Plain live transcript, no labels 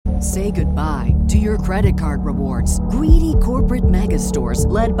Say goodbye to your credit card rewards. Greedy corporate mega stores,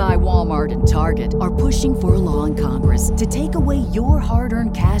 led by Walmart and Target, are pushing for a law in Congress to take away your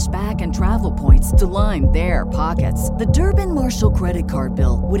hard-earned cash back and travel points to line their pockets. The Durbin-Marshall credit card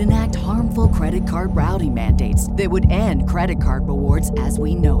bill would enact harmful credit card routing mandates that would end credit card rewards as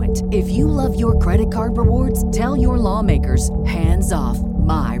we know it. If you love your credit card rewards, tell your lawmakers, hands off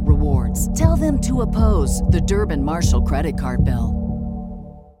my rewards. Tell them to oppose the Durbin-Marshall credit card bill.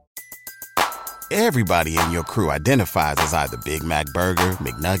 Everybody in your crew identifies as either Big Mac Burger,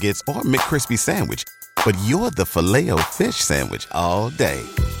 McNuggets, or McCrispy Sandwich. But you're the Filet-O-Fish Sandwich all day.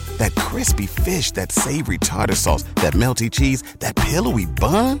 That crispy fish, that savory tartar sauce, that melty cheese, that pillowy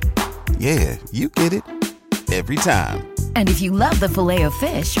bun. Yeah, you get it. Every time. And if you love the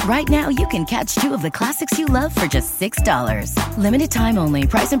Filet-O-Fish, right now you can catch two of the classics you love for just $6. Limited time only.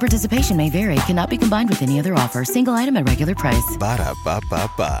 Price and participation may vary. Cannot be combined with any other offer. Single item at regular price.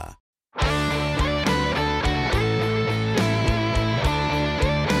 Ba-da-ba-ba-ba.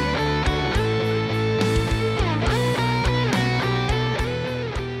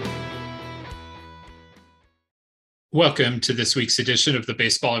 Welcome to this week's edition of the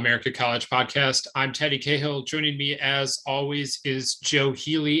Baseball America College Podcast. I'm Teddy Cahill. Joining me, as always, is Joe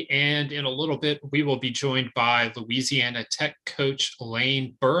Healy. And in a little bit, we will be joined by Louisiana Tech coach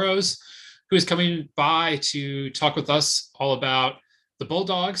Lane Burroughs, who is coming by to talk with us all about the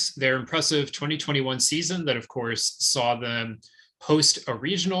Bulldogs, their impressive 2021 season that, of course, saw them host a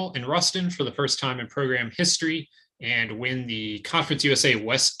regional in Ruston for the first time in program history and win the Conference USA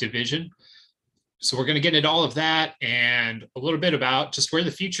West Division. So we're going to get into all of that and a little bit about just where the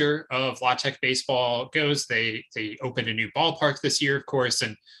future of La Tech baseball goes. They opened a new ballpark this year, of course,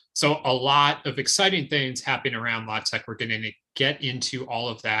 and so a lot of exciting things happening around La Tech. We're going to get into all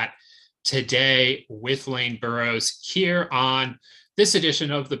of that today with Lane Burroughs here on this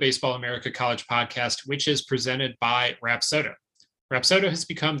edition of the Baseball America College Podcast, which is presented by Rapsodo. Rapsodo has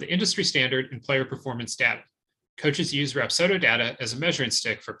become the industry standard in player performance data. Coaches use Rapsodo data as a measuring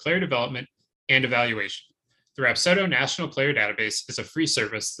stick for player development and evaluation. The Rapsodo National Player Database is a free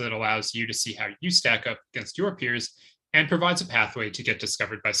service that allows you to see how you stack up against your peers and provides a pathway to get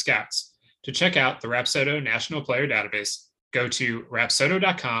discovered by scouts. To check out the Rapsodo National Player Database, go to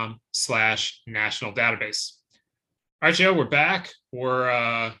rapsodo.com/national database. All right, Joe, we're back.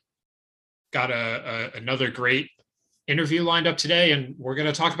 We're got another great interview lined up today, and we're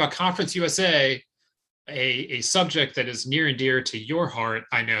going to talk about Conference USA, a subject that is near and dear to your heart,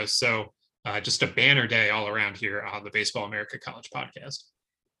 I know. So just a banner day all around here on the Baseball America College Podcast.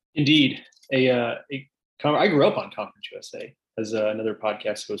 Indeed. I grew up on Conference USA, as another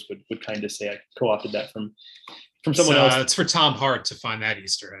podcast host would kind of say. I co-opted that from someone else. It's for Tom Hart to find that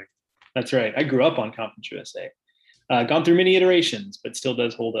Easter egg. That's right. I grew up on Conference USA. Gone through many iterations, but still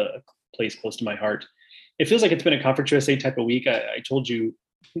does hold a place close to my heart. It feels like it's been a Conference USA type of week. I told you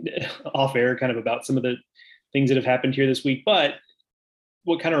off air kind of about some of the things that have happened here this week, but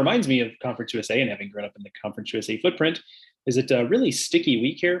what kind of reminds me of Conference USA and having grown up in the Conference USA footprint is it a really sticky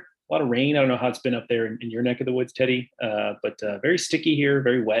week here. A lot of rain. I don't know how it's been up there in your neck of the woods, Teddy, but very sticky here,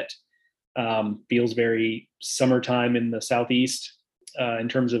 very wet. Feels very summertime in the Southeast in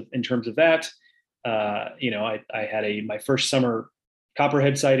terms of that. I had my first summer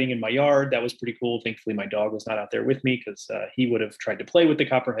copperhead sighting in my yard. That was pretty cool. Thankfully, my dog was not out there with me because he would have tried to play with the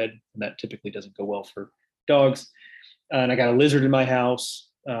copperhead, and that typically doesn't go well for dogs. And I got a lizard in my house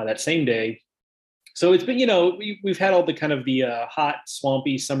that same day. So it's been, we've had all the kind of the hot,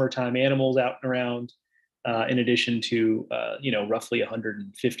 swampy summertime animals out and around, in addition to, roughly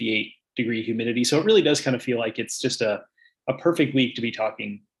 158 degree humidity. So it really does kind of feel like it's just a perfect week to be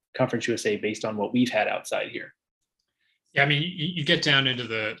talking Conference USA based on what we've had outside here. Yeah, I mean, you get down into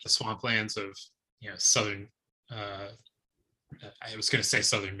the swamplands of, southern, I was going to say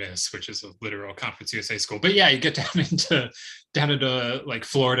Southern Miss, which is a literal Conference USA school. But yeah, you get down into like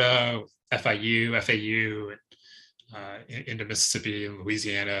Florida, FAU, into Mississippi and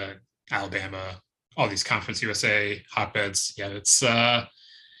Louisiana, Alabama, all these Conference USA hotbeds. Yeah,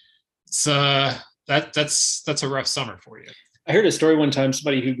 that's a rough summer for you. I heard a story one time,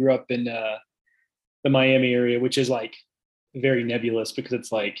 somebody who grew up in the Miami area, which is like very nebulous because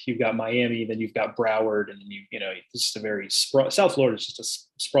it's like you've got Miami, then you've got Broward, and then it's just a very South Florida is just a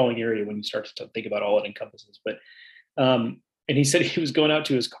sprawling area when you start to think about all it encompasses. But and he said he was going out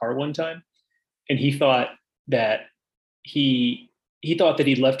to his car one time, and he thought that he thought that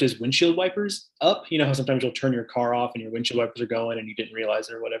he'd left his windshield wipers up. You know how sometimes you'll turn your car off and your windshield wipers are going and you didn't realize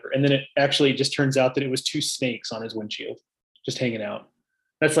it or whatever. And then it actually just turns out that it was two snakes on his windshield just hanging out.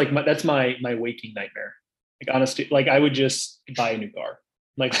 That's my waking nightmare. Like honestly, like I would just buy a new car.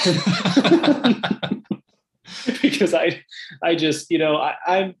 Like, because I just,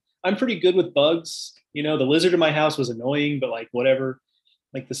 I'm pretty good with bugs. The lizard in my house was annoying, but like whatever.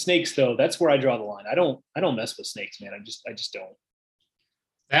 Like the snakes though, that's where I draw the line. I don't mess with snakes, man. I just don't.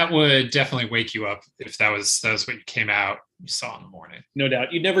 That would definitely wake you up if that was what you came out, you saw in the morning. No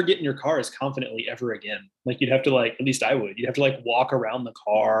doubt. You'd never get in your car as confidently ever again. Like you'd have to at least I would, you'd have to like walk around the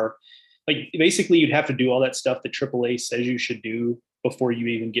car. Like basically you'd have to do all that stuff that AAA says you should do before you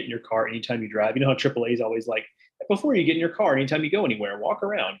even get in your car anytime you drive. You know how AAA is always like, before you get in your car, anytime you go anywhere, walk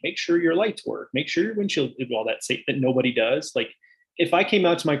around, make sure your lights work, make sure your windshield did all that that nobody does. Like if I came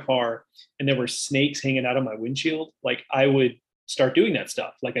out to my car and there were snakes hanging out of my windshield, like I would start doing that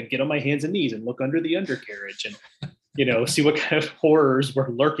stuff. Like I'd get on my hands and knees and look under the undercarriage and, see what kind of horrors were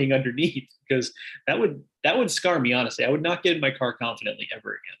lurking underneath, because that would scar me. Honestly, I would not get in my car confidently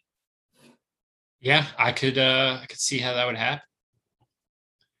ever again. Yeah, I could see how that would happen.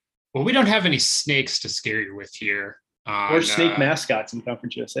 Well, we don't have any snakes to scare you with here. Or snake mascots in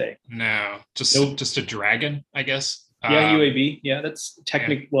Conference USA. No, just a dragon, I guess. Yeah, UAB. Yeah, that's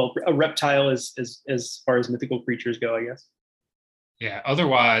technically, well, a reptile as far as mythical creatures go, I guess. Yeah,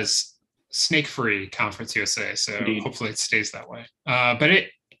 otherwise snake-free Conference USA. So Indeed. Hopefully it stays that way. But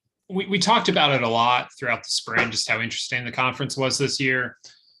we talked about it a lot throughout the spring, just how interesting the conference was this year.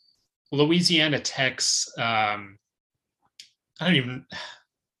 Louisiana Tech's, it's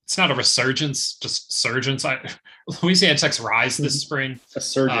not a resurgence, just surgence. Louisiana Tech's rise this spring. A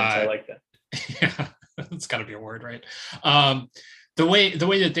surgence, I like that. Yeah, it's got to be a word, right? The way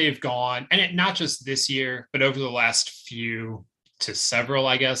that they've gone, and not just this year, but over the last few to several,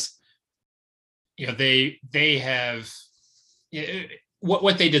 I guess, they have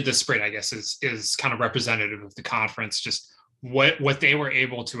what they did this spring, I guess, is kind of representative of the conference. Just what they were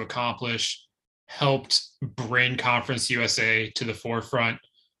able to accomplish helped bring Conference USA to the forefront.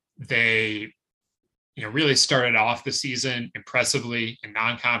 They, really started off the season impressively in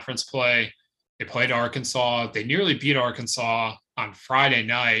non-conference play. They played Arkansas. They nearly beat Arkansas on Friday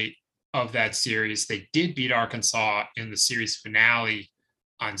night of that series. They did beat Arkansas in the series finale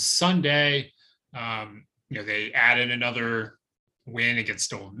on Sunday. They added another win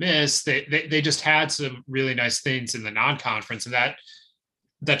against Ole Miss. They just had some really nice things in the non-conference, and that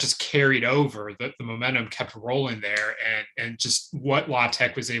just carried over. The momentum kept rolling there, and just what La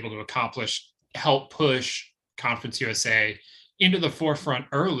Tech was able to accomplish helped push Conference USA into the forefront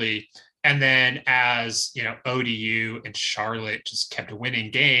early. And then as, ODU and Charlotte just kept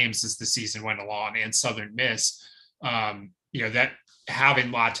winning games as the season went along, and Southern Miss, that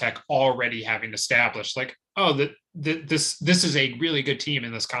having La Tech already having established like, this is a really good team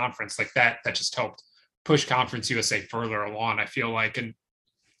in this conference, like that just helped push Conference USA further along, I feel like. And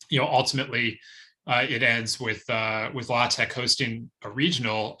ultimately, it ends with La Tech hosting a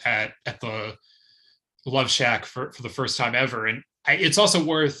regional at the Love Shack for the first time ever. And it's also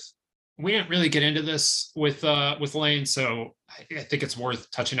worth. We didn't really get into this with Lane, so I think it's worth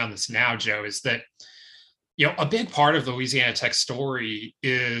touching on this now, Joe. Is that a big part of the Louisiana Tech story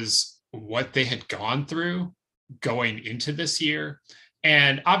is what they had gone through going into this year.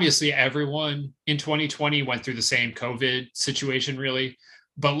 And obviously, everyone in 2020 went through the same COVID situation, really.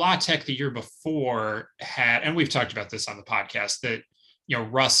 But La Tech the year before had, and we've talked about this on the podcast, that,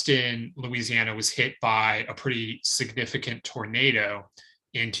 Ruston, Louisiana was hit by a pretty significant tornado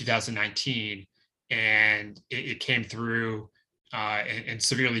in 2019, and it came through and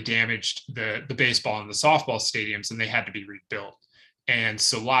severely damaged the baseball and the softball stadiums, and they had to be rebuilt. And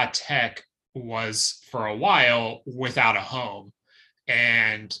so La Tech was for a while without a home,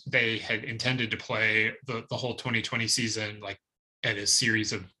 and they had intended to play the whole 2020 season like at a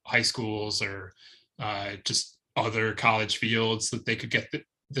series of high schools or just other college fields that they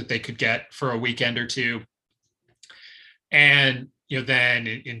could get for a weekend or two. And then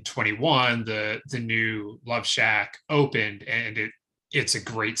in 21, the new Love Shack opened, and it's a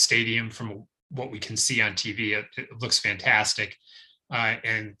great stadium from what we can see on TV. It looks fantastic.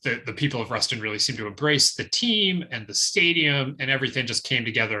 And the people of Ruston really seem to embrace the team and the stadium, and everything just came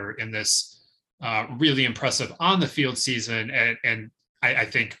together in this really impressive on the field season. And I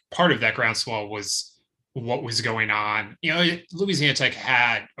think part of that groundswell was what was going on. Louisiana Tech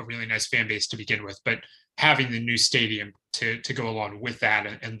had a really nice fan base to begin with, but having the new stadium to go along with that,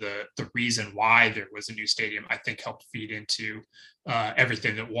 and the reason why there was a new stadium, I think helped feed into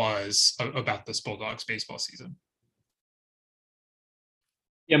everything that was about this Bulldogs baseball season.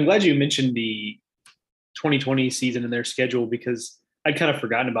 Yeah, I'm glad you mentioned the 2020 season and their schedule, because I'd kind of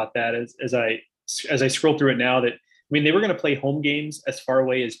forgotten about that as I scroll through it now. That they were going to play home games as far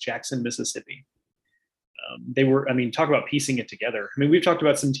away as Jackson, Mississippi. Talk about piecing it together. I mean, we've talked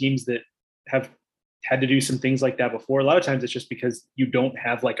about some teams that have had to do some things like that before. A lot of times it's just because you don't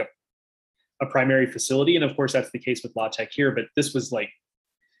have like a primary facility. And of course that's the case with La Tech here, but this was like,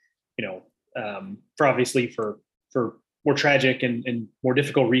 for more tragic and more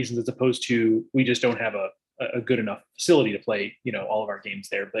difficult reasons, as opposed to, we just don't have a good enough facility to play, all of our games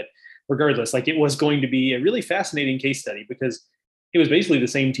there. But regardless, like, it was going to be a really fascinating case study, because it was basically the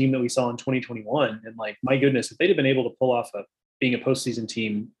same team that we saw in 2021. And like, my goodness, if they'd have been able to pull off being a postseason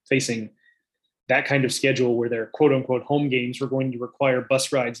team facing that kind of schedule where their quote unquote home games were going to require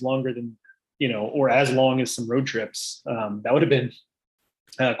bus rides longer than, or as long as some road trips, that would have been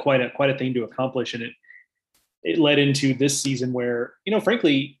quite a thing to accomplish. And it led into this season where,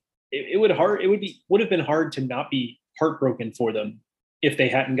 frankly, it would have been hard to not be heartbroken for them if they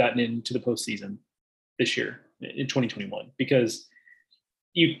hadn't gotten into the postseason this year in 2021, because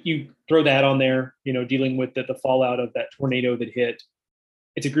you throw that on there, dealing with the fallout of that tornado that hit.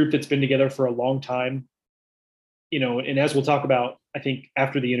 It's a group that's been together for a long time, and as we'll talk about, I think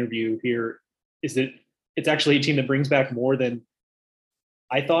after the interview here, is that it's actually a team that brings back more than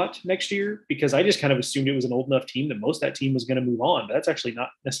I thought next year, because I just kind of assumed it was an old enough team that most of that team was going to move on. But that's actually not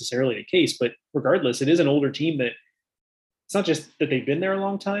necessarily the case. But regardless, it is an older team that, it's not just that they've been there a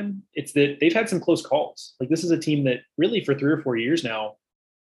long time, it's that they've had some close calls. Like, this is a team that really for 3 or 4 years now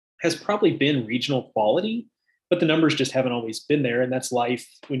has probably been regional quality, but the numbers just haven't always been there. And that's life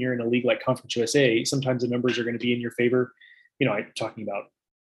when you're in a league like Conference USA. Sometimes the numbers are going to be in your favor. I'm talking about,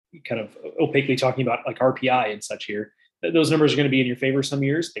 kind of opaquely talking about like RPI and such here. Those numbers are going to be in your favor some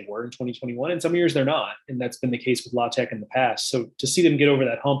years. They were in 2021, and some years they're not. And that's been the case with La Tech in the past. So to see them get over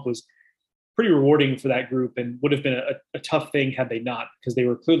that hump was pretty rewarding for that group, and would have been a tough thing had they not, because they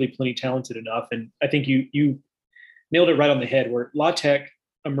were clearly plenty talented enough. And I think you nailed it right on the head, where La Tech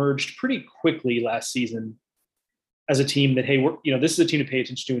emerged pretty quickly last season as a team that, hey, this is a team to pay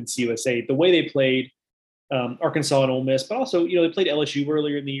attention to in CUSA. The way they played Arkansas and Ole Miss, but also, they played LSU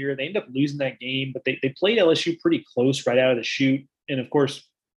earlier in the year. They ended up losing that game, but they played LSU pretty close right out of the chute. And of course,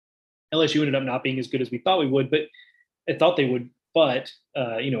 LSU ended up not being as good as we thought we would, but I thought they would, but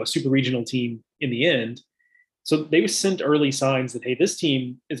a super regional team in the end. So they sent early signs that, hey, this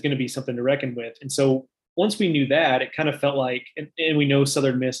team is going to be something to reckon with. And so once we knew that, it kind of felt like, and we know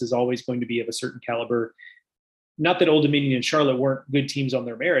Southern Miss is always going to be of a certain caliber. Not that Old Dominion and Charlotte weren't good teams on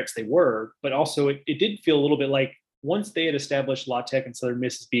their merits, they were, but also it did feel a little bit like, once they had established La Tech and Southern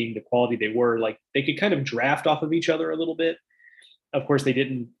Miss as being the quality they were, like, they could kind of draft off of each other a little bit. Of course, they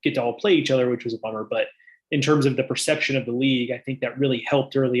didn't get to all play each other, which was a bummer, but in terms of the perception of the league, I think that really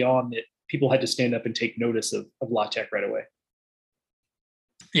helped early on, that people had to stand up and take notice of La Tech right away.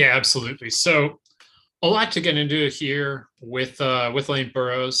 Yeah, absolutely. So a lot to get into here with Lane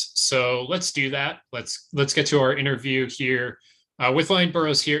Burroughs. So let's do that. Let's get to our interview here with Lane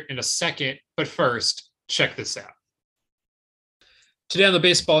Burroughs here in a second. But first, check this out. Today on the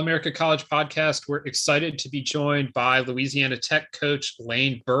Baseball America College podcast, we're excited to be joined by Louisiana Tech coach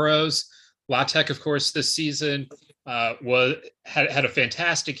Lane Burroughs. La Tech, of course, this season had a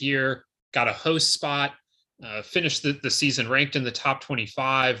fantastic year, got a host spot. Finished the season ranked in the top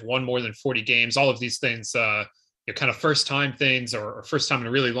 25, won more than 40 games. All of these things, kind of first time things, or first time in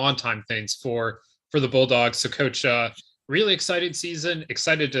a really long time things for the Bulldogs. So, Coach, really excited season.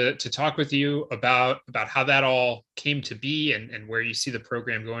 Excited to talk with you about how that all came to be and where you see the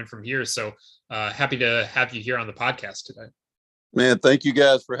program going from here. So happy to have you here on the podcast today. Man, thank you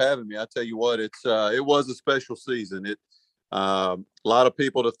guys for having me. I tell you what, it was a special season. A lot of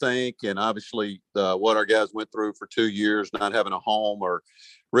people to thank, and obviously what our guys went through for 2 years, not having a home or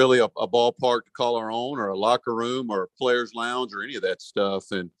really a ballpark to call our own, or a locker room or a players lounge or any of that stuff.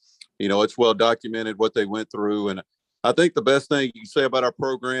 And, it's well documented what they went through. And I think the best thing you can say about our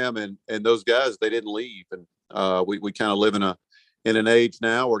program and those guys, they didn't leave. And we kind of live in an age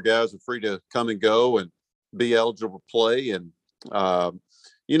now where guys are free to come and go and be eligible to play. And,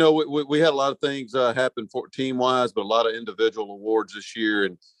 we had a lot of things happen for team-wise, but a lot of individual awards this year,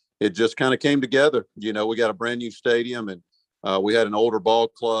 and it just kind of came together. We got a brand new stadium, and we had an older ball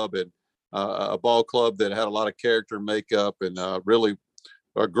club, and a ball club that had a lot of character and makeup, and really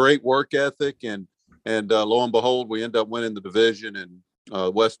a great work ethic. And lo and behold, we end up winning the division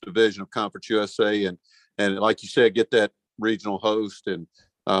and West Division of Conference USA, and like you said, get that regional host, and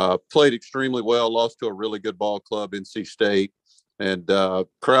played extremely well. Lost to a really good ball club, NC State. And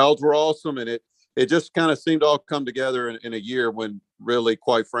crowds were awesome, and it just kind of seemed to all come together in a year when really,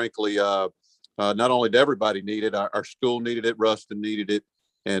 quite frankly, not only did everybody need it, our school needed it, Ruston needed it,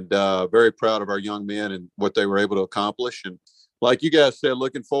 and very proud of our young men and what they were able to accomplish. And like you guys said,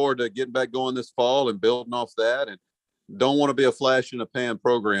 looking forward to getting back going this fall and building off that, and don't want to be a flash in the pan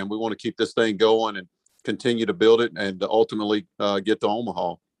program. We want to keep this thing going and continue to build it and ultimately get to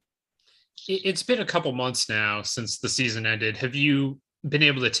Omaha. It's been a couple months now since the season ended. Have you been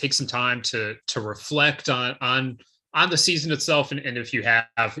able to take some time to reflect on the season itself? And if you have,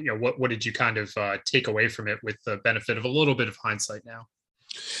 what did you kind of take away from it with the benefit of a little bit of hindsight now?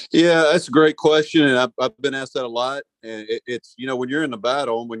 Yeah, that's a great question. And I've been asked that a lot. And it's, when you're in the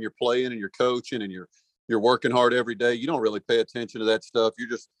battle and when you're playing and you're coaching and you're working hard every day, you don't really pay attention to that stuff.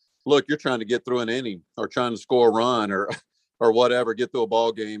 You're trying to get through an inning or trying to score a run or whatever, get through a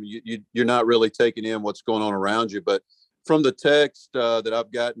ball game. You're not really taking in what's going on around you. But from the text that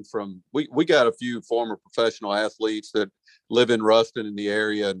I've gotten from, we got a few former professional athletes that live in Ruston in the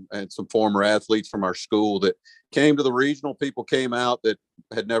area and some former athletes from our school that came to the regional. People came out that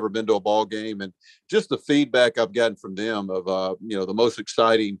had never been to a ball game, and just the feedback I've gotten from them of, the most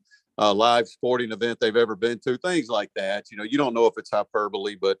exciting live sporting event they've ever been to, things like that. You don't know if it's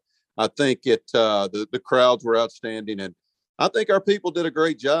hyperbole, but I think the crowds were outstanding. And I think our people did a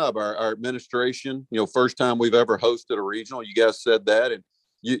great job. Our administration, first time we've ever hosted a regional. You guys said that, and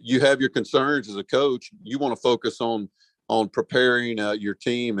you have your concerns as a coach. You want to focus on preparing your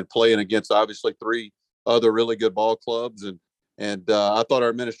team and playing against obviously 3 other really good ball clubs. And I thought our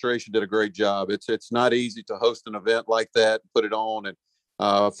administration did a great job. It's not easy to host an event like that, put it on, and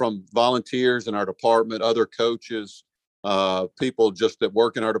from volunteers in our department, other coaches, people just that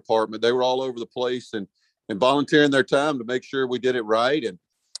work in our department, they were all over the place and volunteering their time to make sure we did it right. And,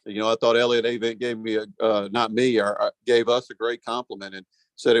 I thought Elliot Avent gave me gave us a great compliment and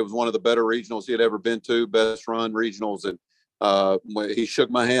said it was one of the better regionals he had ever been to, best run regionals. And he shook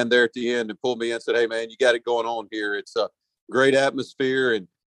my hand there at the end and pulled me in and said, "Hey man, you got it going on here. It's a great atmosphere." And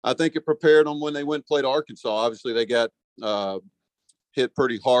I think it prepared them when they went and played Arkansas. Obviously they got hit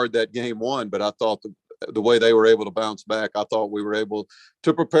pretty hard that game 1, but I thought the way they were able to bounce back, I thought we were able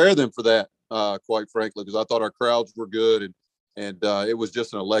to prepare them for that. Quite frankly, because I thought our crowds were good and it was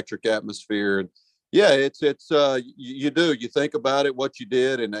just an electric atmosphere. And yeah, you think about it, what you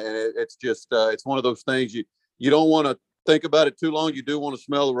did, and it's just it's one of those things you don't want to think about it too long. You do want to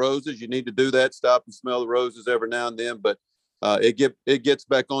smell the roses. You need to do that, stop and smell the roses every now and then, but it gets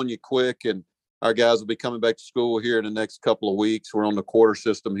back on you quick. And our guys will be coming back to school here in the next couple of weeks. We're on the quarter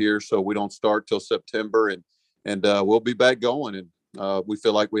system here, so we don't start till September, and we'll be back going. And we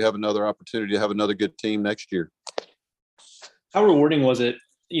feel like we have another opportunity to have another good team next year. How rewarding was it?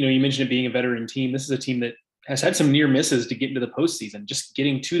 You mentioned it being a veteran team. This is a team that has had some near misses to get into the postseason. Just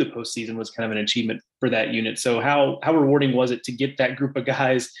getting to the postseason was kind of an achievement for that unit. So how rewarding was it to get that group of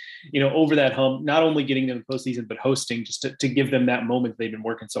guys, over that hump, not only getting them in the postseason, but hosting, just to give them that moment they've been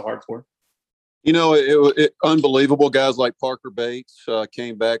working so hard for? It unbelievable. Guys like Parker Bates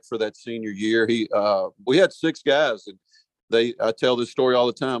came back for that senior year. We had 6 guys, and I tell this story all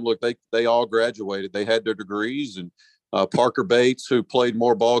the time. Look, they all graduated. They had their degrees, and Parker Bates, who played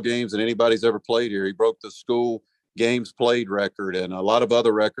more ball games than anybody's ever played here. He broke the school games played record and a lot of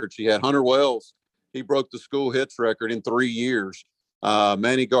other records. He had Hunter Wells. He broke the school hits record in 3 years.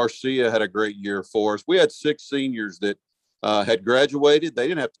 Manny Garcia had a great year for us. We had 6 seniors that had graduated. They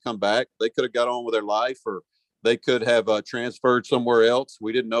didn't have to come back. They could have got on with their life, or they could have transferred somewhere else.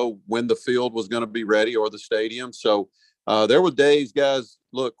 We didn't know when the field was going to be ready or the stadium. So there were days, guys,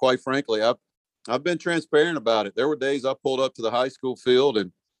 look, quite frankly, I've been transparent about it. There were days I pulled up to the high school field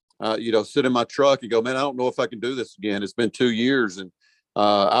and, sit in my truck and go, man, I don't know if I can do this again. It's been 2 years. And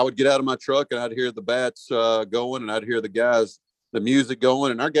I would get out of my truck and I'd hear the bats going, and I'd hear the music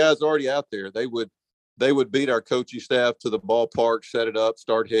going, and our guys already out there. They would beat our coaching staff to the ballpark, set it up,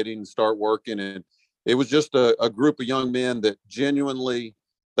 start hitting, start working. And it was just a group of young men that genuinely,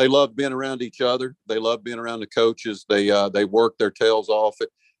 they loved being around each other. They loved being around the coaches. They worked their tails off.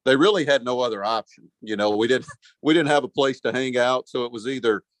 They really had no other option. We didn't have a place to hang out. So it was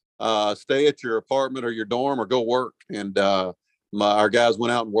either stay at your apartment or your dorm or go work. And our guys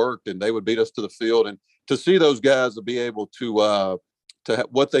went out and worked, and they would beat us to the field. And to see those guys to be able to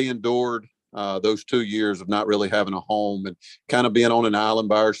what they endured those 2 years of not really having a home and kind of being on an island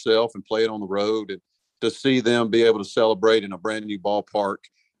by ourselves and playing on the road, and to see them be able to celebrate in a brand new ballpark,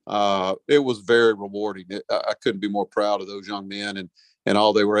 it was very rewarding. I couldn't be more proud of those young men and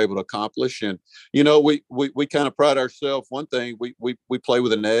all they were able to accomplish. And, we kind of pride ourselves. One thing, we play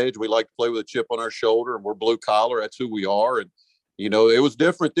with an edge. We like to play with a chip on our shoulder, and we're blue collar. That's who we are. And, it was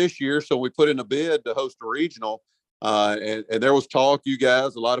different this year. So we put in a bid to host a regional, and there was talk, you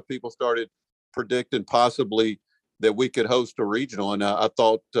guys, a lot of people started predicting possibly that we could host a regional. And I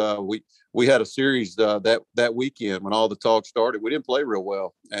thought we had a series that weekend when all the talk started. We didn't play real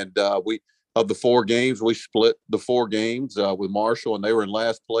well, and of the 4 games, we split the 4 games with Marshall, and they were in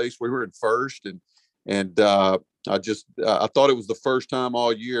last place. We were in first, and I thought it was the first time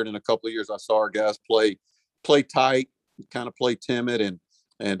all year, and in a couple of years, I saw our guys play tight, kind of play timid, and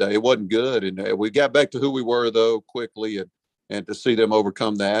it wasn't good. And we got back to who we were though quickly, and to see them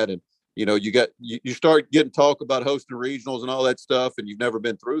overcome that. And you start getting talk about hosting regionals and all that stuff, and you've never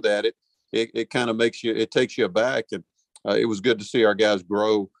been through that. It kind of takes you aback, and it was good to see our guys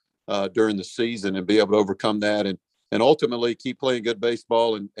grow during the season and be able to overcome that, and ultimately keep playing good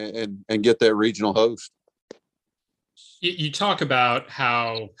baseball and get that regional host. You talk about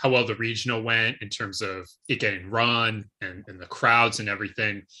how well the regional went in terms of it getting run and the crowds and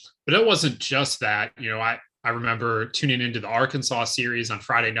everything, but it wasn't just that. I remember tuning into the Arkansas series on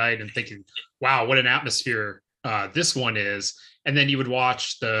Friday night and thinking, wow, what an atmosphere this one is. And then you would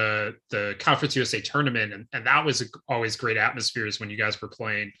watch the Conference USA tournament, and that was always great atmospheres when you guys were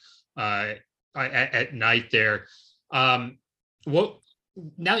playing at night there.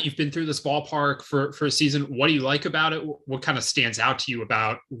 Now that you've been through this ballpark for a season, what do you like about it? What kind of stands out to you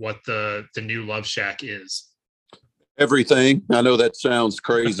about what the new Love Shack is? Everything. I know that sounds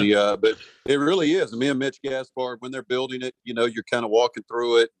crazy, but it really is. Me and Mitch Gaspard, when they're building it, you're kind of walking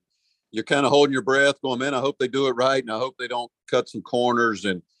through it. You're kind of holding your breath going, man, I hope they do it right. And I hope they don't cut some corners.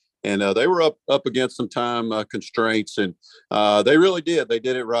 And they were up against some time constraints, and they really did. They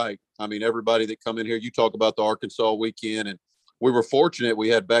did it right. I mean, everybody that come in here, you talk about the Arkansas weekend, and we were fortunate. We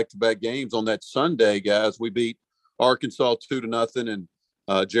had back-to-back games on that Sunday, guys. We beat Arkansas 2-0,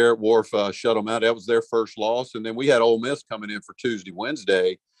 and Jarrett Wharf shut them out. That was their first loss. And then we had Ole Miss coming in for Tuesday,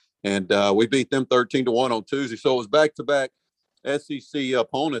 Wednesday, and we beat them 13-1 on Tuesday. So it was back-to-back SEC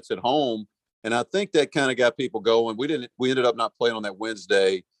opponents at home, and I think that kind of got people going. We ended up not playing on that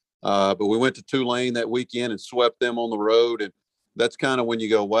Wednesday, but we went to Tulane that weekend and swept them on the road, and that's kind of when you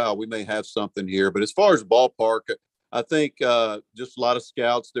go, wow, we may have something here. But as far as ballpark, I think just a lot of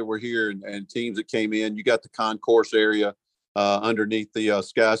scouts that were here and teams that came in. You got the concourse area underneath the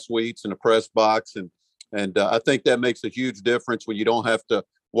Sky Suites and the press box, and I think that makes a huge difference when you don't have to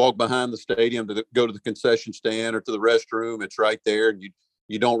walk behind the stadium to go to the concession stand or to the restroom. It's right there, and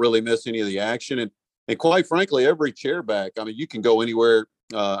you don't really miss any of the action. And quite frankly, every chair back, I mean, you can go anywhere.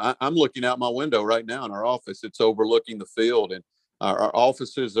 I'm looking out my window right now in our office. It's overlooking the field, and our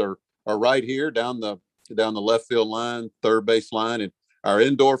offices are right here down the left field line, third base line, and our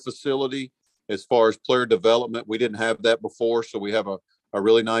indoor facility. As far as player development, we didn't have that before, so we have a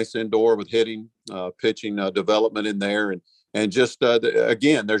really nice indoor with hitting, pitching development in there, and just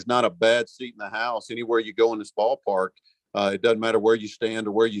again, there's not a bad seat in the house anywhere you go in this ballpark. It doesn't matter where you stand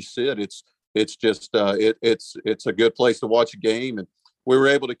or where you sit. It's just it's a good place to watch a game, and we were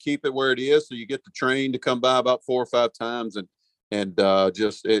able to keep it where it is, so you get the train to come by about 4 or 5 times, and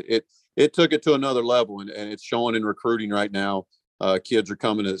just it took it to another level, and it's showing in recruiting right now. Kids are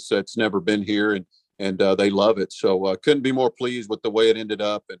coming that's never been here, and they love it. So couldn't be more pleased with the way it ended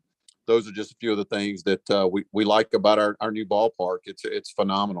up. And those are just a few of the things that we like about our new ballpark. It's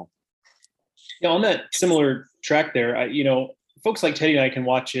phenomenal. Yeah, on that similar track there, folks like Teddy and I can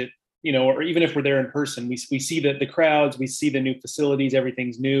watch it, or even if we're there in person, we see the crowds, we see the new facilities,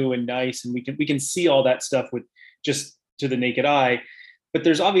 everything's new and nice, and we can see all that stuff with just to the naked eye. But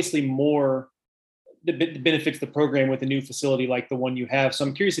there's obviously more that benefits the program with a new facility like the one you have. So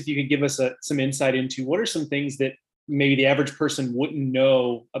I'm curious if you could give us some insight into what are some things that maybe the average person wouldn't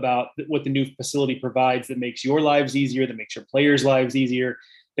know about what the new facility provides that makes your lives easier, that makes your players' lives easier,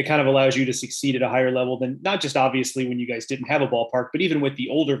 that kind of allows you to succeed at a higher level than not just obviously when you guys didn't have a ballpark, but even with the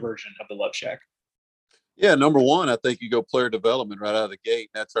older version of the Love Shack. Yeah, number one, I think you go player development right out of the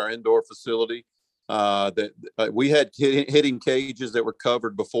gate. That's our indoor facility. That we had hitting cages that were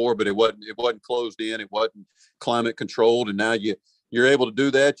covered before, but it wasn't closed in. It wasn't climate controlled. And now you're able to do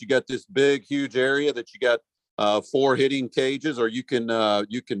that. You got this big, huge area that you got 4 hitting cages, or you can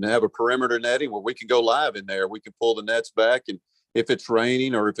have a perimeter netting where we can go live in there. We can pull the nets back, and if it's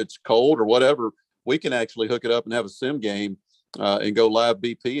raining or if it's cold or whatever, we can actually hook it up and have a sim game and go live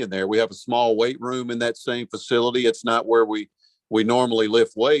BP in there. We have a small weight room in that same facility. It's not where we normally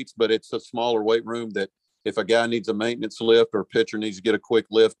lift weights, but it's a smaller weight room that if a guy needs a maintenance lift or a pitcher needs to get a quick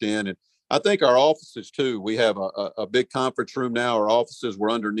lift in. And I think our offices too, we have a big conference room now. Our offices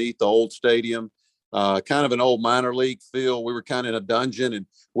were underneath the old stadium, kind of an old minor league feel. We were kind of in a dungeon, and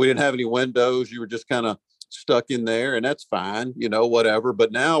we didn't have any windows. You were just kind of stuck in there, and that's fine, whatever.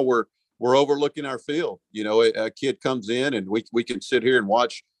 But now we're overlooking our field. A kid comes in, and we can sit here and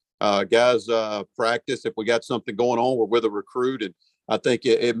watch Guys practice. If we got something going on, we're with a recruit. And I think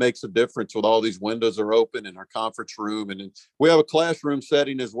it makes a difference with all these windows are open in our conference room. And we have a classroom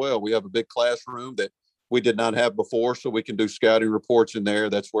setting as well. We have a big classroom that we did not have before, so we can do scouting reports in there.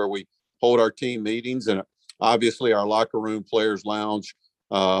 That's where we hold our team meetings. And obviously our locker room, players lounge,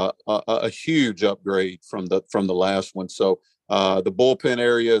 a huge upgrade from the last one. So the bullpen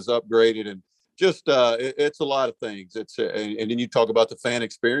area is upgraded, and just it's a lot of things. And then you talk about the fan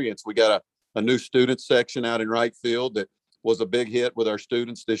experience. We got a new student section out in right field that was a big hit with our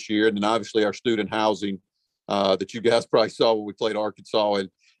students this year. And then obviously our student housing that you guys probably saw when we played Arkansas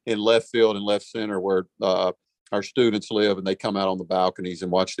in left field and left center, where our students live, and they come out on the balconies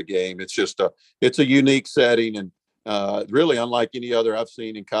and watch the game. It's just it's a unique setting, and really unlike any other I've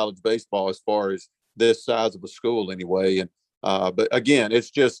seen in college baseball as far as this size of a school anyway. And but again, it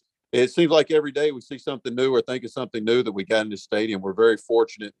seems like every day we see something new or think of something new that we got in the stadium. We're very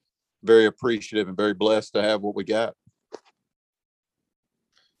fortunate, very appreciative, and very blessed to have what we got.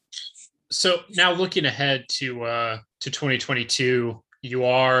 So now looking ahead to 2022, you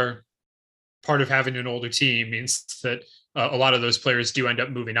are part of having an older team means that a lot of those players do end up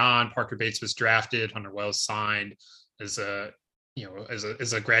moving on. Parker Bates was drafted, Hunter Wells signed as a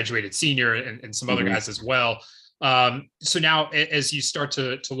graduated senior, and some other guys as well. So now as you start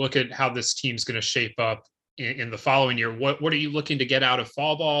to look at how this team's going to shape up in the following year, what are you looking to get out of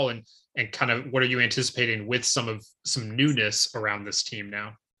fall ball, and kind of what are you anticipating with some newness around this team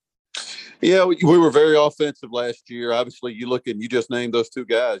now? Yeah, we were very offensive last year. Obviously, you look and you just named those two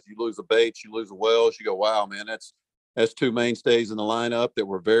guys. You lose a Bates, you lose a Wells. You go, wow, man, that's two mainstays in the lineup that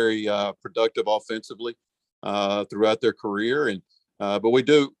were very productive offensively throughout their career. And but we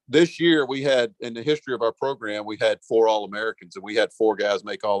do this year. We had, in the history of our program, we had 4 All-Americans, and we had 4 guys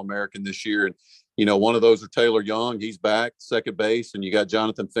make All-American this year. And one of those are Taylor Young. He's back, second base, and you got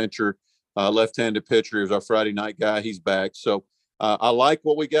Jonathan Fincher, left-handed pitcher. He was our Friday night guy. He's back. So. I like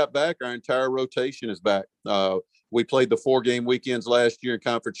what we got back. Our entire rotation is back. We played the 4-game weekends last year in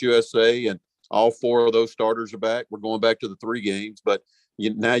Conference USA, and all 4 of those starters are back. We're going back to the 3 games, but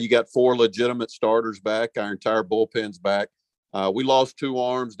now you got 4 legitimate starters back. Our entire bullpen's back. We lost 2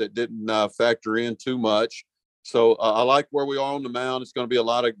 arms that didn't factor in too much. So I like where we are on the mound. It's going to be a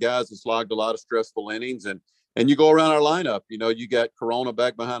lot of guys that logged a lot of stressful innings, and you go around our lineup. You got Corona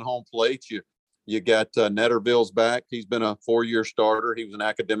back behind home plate. You got Netterville's back. He's been a 4-year starter. He was an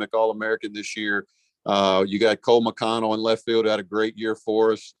academic All-American this year. You got Cole McConnell in left field, had a great year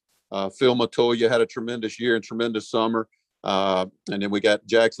for us. Phil Matoya had a tremendous year and tremendous summer. And then we got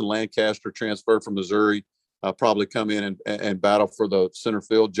Jackson Lancaster, transferred from Missouri, probably come in and battle for the center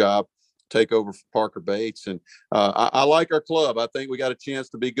field job, take over for Parker Bates. And I like our club. I think we got a chance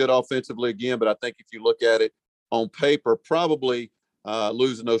to be good offensively again, but I think if you look at it on paper, probably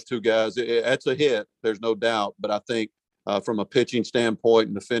losing those 2 guys, that's a hit. There's no doubt. But I think from a pitching standpoint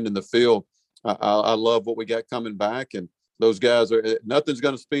and defending the field, I love what we got coming back. And those guys nothing's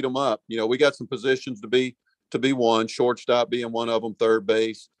going to speed them up. We got some positions to be won, shortstop being one of them, third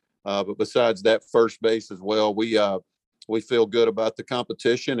base. But besides that, first base as well. We feel good about the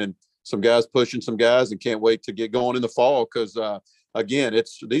competition, and some guys pushing some guys, and can't wait to get going in the fall. Cause again,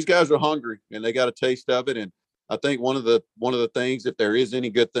 these guys are hungry and they got a taste of it. And I think one of the things, if there is any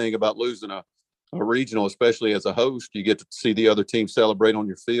good thing about losing a regional, especially as a host, you get to see the other team celebrate on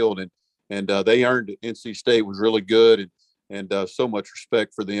your field, and they earned it. NC State was really good, and so much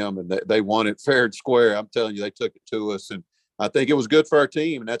respect for them, and they won it fair and square. I'm telling you, they took it to us, and I think it was good for our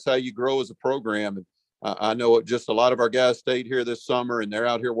team, and that's how you grow as a program. And I know just a lot of our guys stayed here this summer, and they're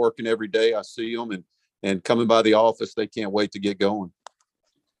out here working every day. I see them, and coming by the office, they can't wait to get going.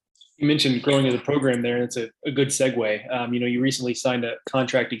 You mentioned growing as a program there, and it's a good segue. You recently signed a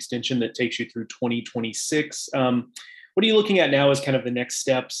contract extension that takes you through 2026. What are you looking at now as kind of the next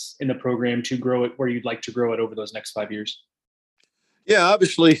steps in the program to grow it where you'd like to grow it over those next 5 years? Yeah,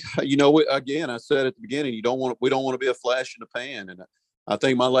 obviously, again, I said at the beginning, we don't want to be a flash in the pan. And I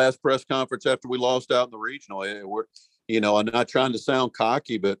think my last press conference after we lost out in the regional, I'm not trying to sound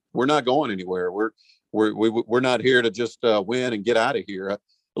cocky, but we're not going anywhere. We're not here to just win and get out of here.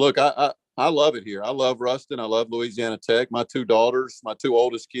 Look, I love it here. I love Ruston. I love Louisiana Tech. My 2 daughters, my 2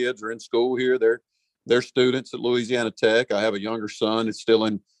 oldest kids are in school here. They're students at Louisiana Tech. I have a younger son that's still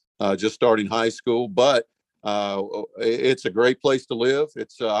in just starting high school, but it's a great place to live.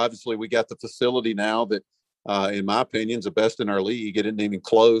 It's obviously we got the facility now that, in my opinion, is the best in our league. It isn't even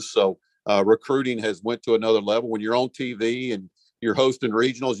close. So recruiting has went to another level. When you're on TV and you're hosting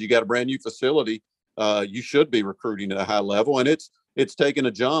regionals, you got a brand new facility. You should be recruiting at a high level, and it's taken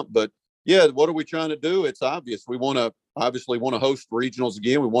a jump. But yeah, what are we trying to do? It's obvious. We want obviously want to host regionals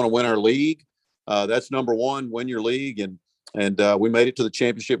again. We want to win our league. That's number one, win your league. And we made it to the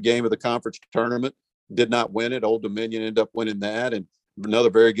championship game of the conference tournament. Did not win it. Old Dominion ended up winning that, and another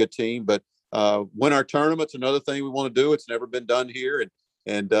very good team. But win our tournaments, another thing we want to do. It's never been done here,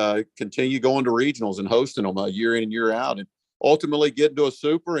 and continue going to regionals and hosting them year in and year out, and ultimately get into a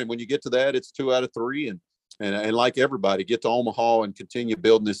super. And when you get to that, it's 2 out of 3, and like everybody, get to Omaha and continue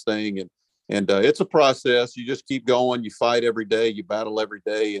building this thing. And it's a process. You just keep going. You fight every day. You battle every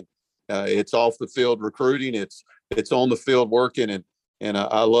day, and it's off the field recruiting. It's on the field working, and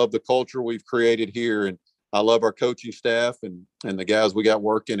I love the culture we've created here, and I love our coaching staff and the guys we got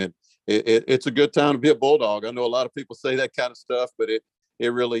working. And it's a good time to be a Bulldog. I know a lot of people say that kind of stuff, but it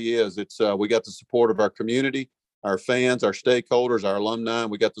really is. It's we got the support of our community, our fans, our stakeholders, our alumni,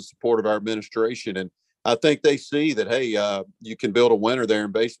 and we got the support of our administration. And I think they see that, hey, you can build a winner there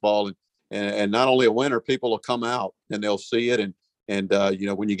in baseball, and not only a winner, people will come out and they'll see it. And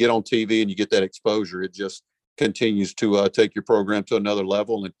when you get on TV and you get that exposure, it just continues to take your program to another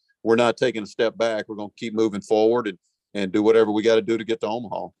level. And we're not taking a step back. We're going to keep moving forward and do whatever we got to do to get to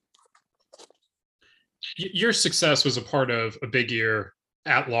Omaha. Your success was a part of a big year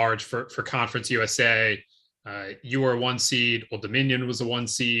at large for Conference USA. You were a 1 seed. Old Dominion was a 1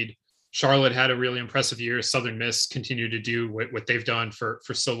 seed. Charlotte had a really impressive year. Southern Miss continued to do what they've done for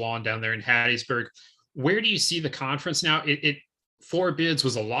so long down there in Hattiesburg. Where do you see the conference now? 4 bids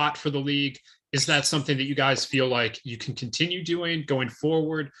was a lot for the league. Is that something that you guys feel like you can continue doing going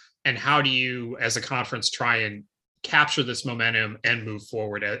forward? And how do you, as a conference, try and capture this momentum and move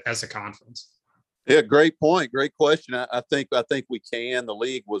forward as a conference? Yeah, great point. Great question. I think we can. The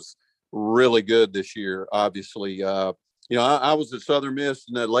league was really good this year. Obviously, I was at Southern Miss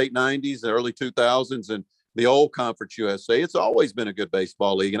in the late '90s, the early 2000s, and the old Conference USA. It's always been a good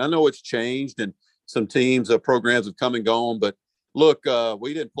baseball league, and I know it's changed, and some teams, programs have come and gone. But look,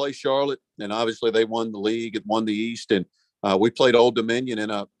 we didn't play Charlotte, and obviously they won the league and won the East, and we played Old Dominion in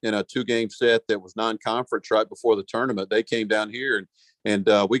a 2-game set that was non-conference right before the tournament. They came down here,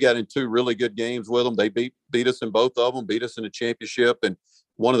 and we got in 2 really good games with them. They beat us in both of them, beat us in the championship, and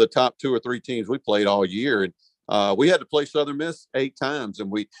one of the top 2 or 3 teams we played all year. And we had to play Southern Miss 8 times,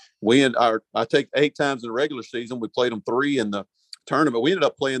 and I take 8 times in the regular season. We played them 3 in the tournament. We ended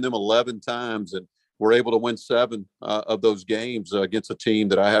up playing them 11 times, and we're able to win 7 of those games against a team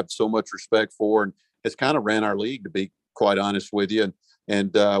that I have so much respect for, and it's kind of ran our league, to be quite honest with you.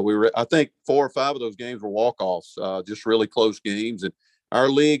 And I think 4 or 5 of those games were walk-offs, just really close games. And our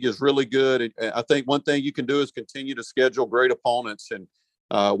league is really good. And I think one thing you can do is continue to schedule great opponents. And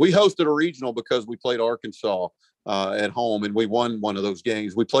we hosted a regional because we played Arkansas at home, and we won one of those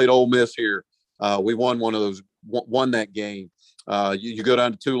games. We played Ole Miss here. We won that game. You go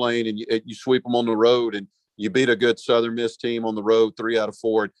down to Tulane and you sweep them on the road, and you beat a good Southern Miss team on the road 3 out of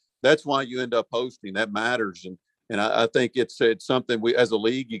 4. That's why you end up hosting. That matters. And I think it's something we, as a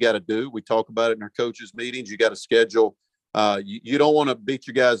league, you got to do. We talk about it in our coaches' meetings. You got to schedule. You don't want to beat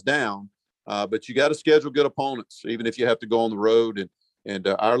your guys down, but you got to schedule good opponents, even if you have to go on the road. And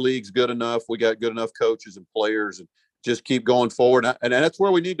our league's good enough. We got good enough coaches and players, and just keep going forward. And that's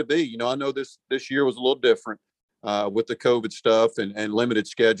where we need to be. I know this year was a little different with the COVID stuff and limited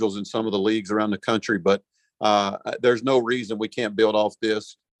schedules in some of the leagues around the country, but there's no reason we can't build off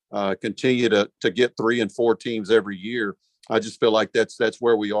this. Continue to get 3 and 4 teams every year. I just feel like that's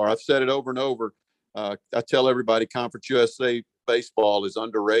where we are. I've said it over and over. I tell everybody Conference USA baseball is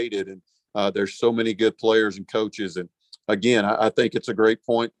underrated, and there's so many good players and coaches. And again, I think it's a great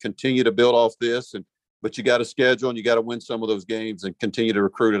point. Continue to build off this, but you got to schedule and you got to win some of those games and continue to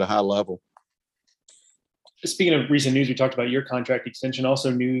recruit at a high level. Speaking of recent news, we talked about your contract extension. Also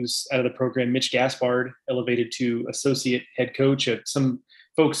news out of the program, Mitch Gaspard elevated to associate head coach. Some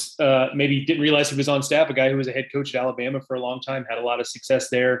folks maybe didn't realize he was on staff, a guy who was a head coach at Alabama for a long time, had a lot of success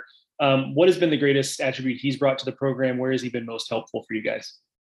there. What has been the greatest attribute he's brought to the program? Where has he been most helpful for you guys?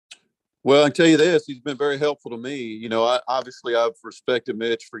 Well, I can tell you this, he's been very helpful to me. I've respected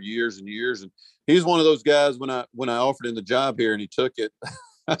Mitch for years and years, and he's one of those guys when I offered him the job here and he took it,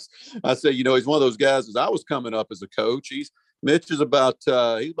 I said, he's one of those guys as I was coming up as a coach. Mitch is about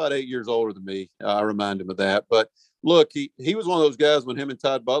 8 years older than me. I remind him of that. But look, he was one of those guys when him and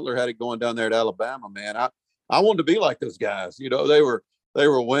Todd Butler had it going down there at Alabama, man. I wanted to be like those guys. They were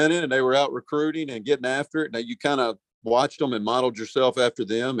winning and they were out recruiting and getting after it. And you kind of watched them and modeled yourself after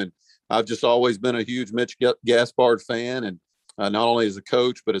them. And I've just always been a huge Mitch Gaspard fan, and not only as a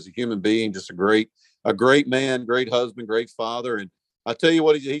coach but as a human being, just a great man, great husband, great father. And I tell you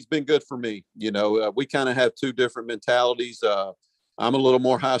what, he's been good for me. We kind of have 2 different mentalities. I'm a little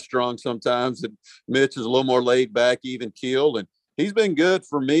more high strung sometimes, and Mitch is a little more laid back, even keeled. And he's been good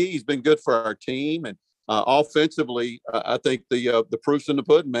for me. He's been good for our team. And offensively, I think the proof's in the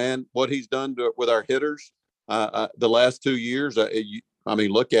pudding, man. What he's done with our hitters the last 2 years. I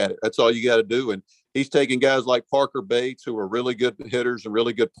mean, look at it. That's all you got to do. And he's taking guys like Parker Bates, who are really good hitters and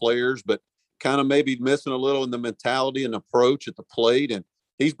really good players, but kind of maybe missing a little in the mentality and approach at the plate. And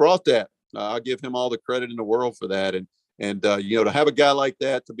he's brought that. I give him all the credit in the world for that. And to have a guy like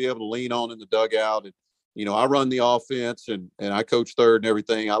that to be able to lean on in the dugout. And, I run the offense and I coach third and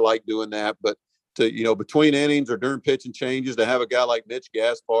everything. I like doing that. But between innings or during pitching changes, to have a guy like Mitch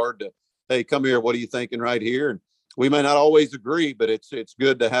Gaspard to, hey, come here, what are you thinking right here? And we may not always agree, but it's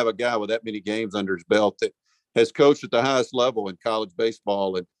good to have a guy with that many games under his belt that has coached at the highest level in college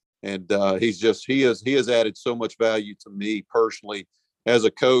baseball. And he has added so much value to me personally as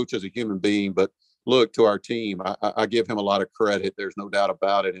a coach, as a human being. But look, to our team, I give him a lot of credit. There's no doubt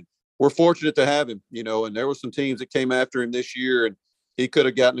about it. And we're fortunate to have him, and there were some teams that came after him this year, and he could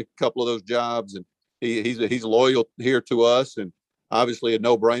have gotten a couple of those jobs. And he's loyal here to us, and obviously a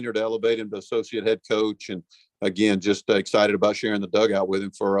no-brainer to elevate him to associate head coach. And again, just excited about sharing the dugout with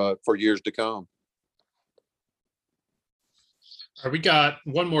him for years to come. All right, we got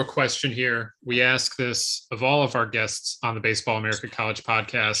one more question here. We ask this of all of our guests on the Baseball America College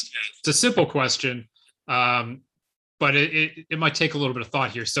podcast. It's a simple question, but it might take a little bit of thought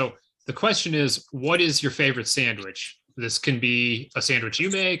here. So the question is, what is your favorite sandwich? This can be a sandwich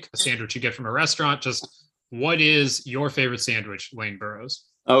you make, a sandwich you get from a restaurant. Just what is your favorite sandwich, Lane Burroughs?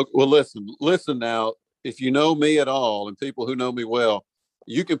 Oh, well, listen now. If you know me at all, and people who know me well,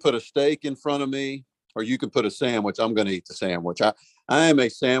 you can put a steak in front of me, or you can put a sandwich. I'm going to eat the sandwich. I am a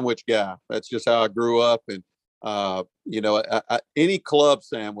sandwich guy. That's just how I grew up. And, any club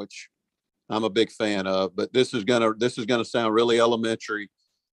sandwich I'm a big fan of, but this is going to sound really elementary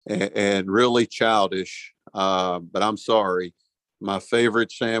and really childish. But I'm sorry. My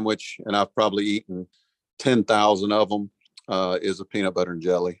favorite sandwich, and I've probably eaten 10,000 of them, is a peanut butter and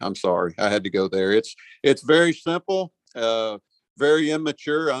jelly. I'm sorry. I had to go there. It's very simple. Very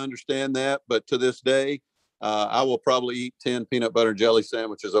immature. I understand that. But to this day, I will probably eat 10 peanut butter and jelly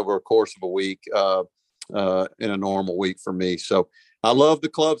sandwiches over a course of a week in a normal week for me. So I love the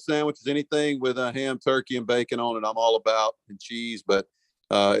club sandwiches, anything with ham, turkey, and bacon on it. I'm all about, and cheese. But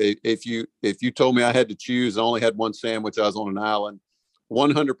if you told me I had to choose, I only had one sandwich, I was on an island,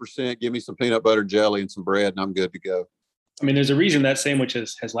 100% give me some peanut butter and jelly and some bread, and I'm good to go. I mean, there's a reason that sandwich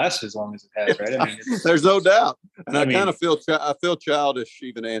has lasted as long as it has, right? I mean, there's no doubt. And I kind of feel childish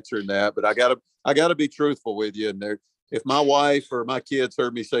even answering that, but I gotta be truthful with you. And if my wife or my kids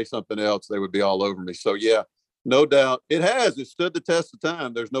heard me say something else, they would be all over me. So yeah, no doubt. It stood the test of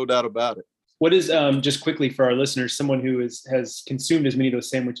time. There's no doubt about it. What is, just quickly for our listeners, someone who has consumed as many of those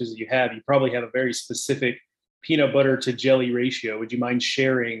sandwiches as you probably have a very specific peanut butter to jelly ratio. Would you mind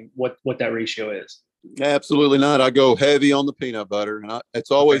sharing what that ratio is? Absolutely not. I go heavy on the peanut butter, and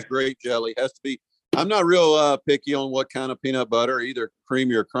it's always great jelly. It has to be. I'm not real picky on what kind of peanut butter, either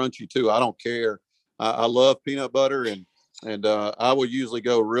creamy or crunchy too. I don't care. I love peanut butter, and I will usually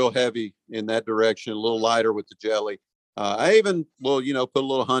go real heavy in that direction, a little lighter with the jelly. I even will, put a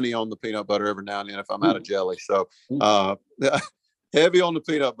little honey on the peanut butter every now and then if I'm out of jelly. So heavy on the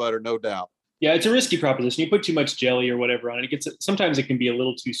peanut butter, no doubt. Yeah, it's a risky proposition. You put too much jelly or whatever on it, sometimes it can be a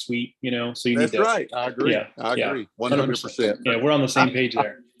little too sweet, so you need That's right. I agree. Yeah, I agree. 100%. Yeah, we're on the same page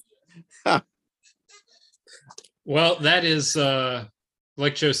there. Well, that is,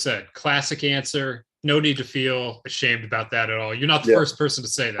 like Joe said, classic answer. No need to feel ashamed about that at all. You're not the first person to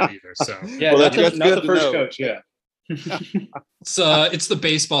say that either. So yeah, well, that's not the first coach. Yeah. It's the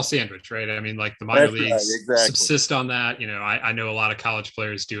baseball sandwich, right? I mean, like the minor leagues subsist on that. I know a lot of college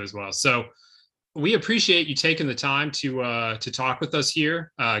players do as well. So we appreciate you taking the time to talk with us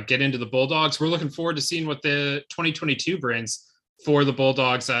here, get into the Bulldogs. We're looking forward to seeing what the 2022 brings for the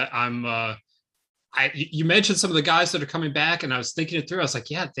Bulldogs. You mentioned some of the guys that are coming back, and I was thinking it through. I was like,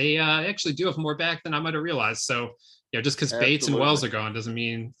 yeah, they actually do have more back than I might have realized. So just because Bates and Wells are gone doesn't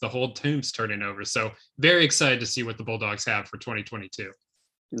mean the whole team's turning over. So very excited to see what the Bulldogs have for 2022.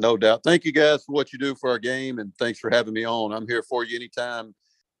 No doubt. Thank you guys for what you do for our game, and thanks for having me on. I'm here for you anytime.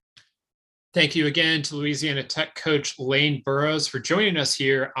 Thank you again to Louisiana Tech coach Lane Burroughs for joining us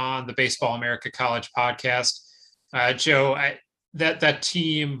here on the Baseball America College podcast. Joe, that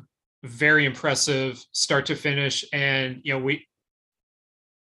team, very impressive start to finish. And, we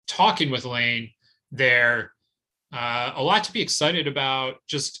talking with Lane there, a lot to be excited about,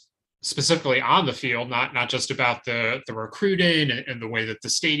 just specifically on the field, not just about the recruiting and the way that the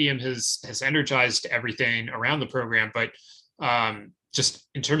stadium has energized everything around the program, but just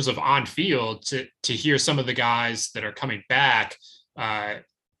in terms of on field, to hear some of the guys that are coming back,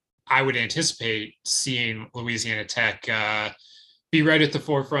 I would anticipate seeing Louisiana Tech be right at the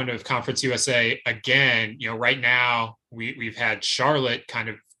forefront of Conference USA again. Right now we've had Charlotte kind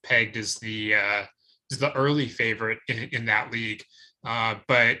of pegged as the early favorite in that league,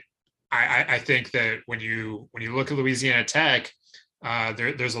 but I think that when you look at Louisiana Tech,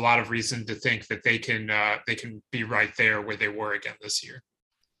 there's a lot of reason to think that they can be right there where they were again this year.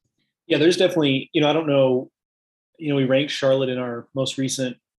 Yeah, there's definitely, I don't know, we ranked Charlotte in our most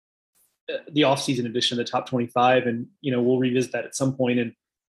recent, the offseason edition of the top 25, and, we'll revisit that at some point. And,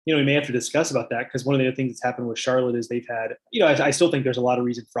 we may have to discuss about that, because one of the other things that's happened with Charlotte is they've had, I still think there's a lot of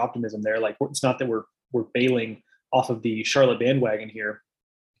reason for optimism there. Like, it's not that we're bailing off of the Charlotte bandwagon here,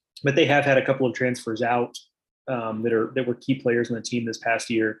 but they have had a couple of transfers out that were key players on the team this past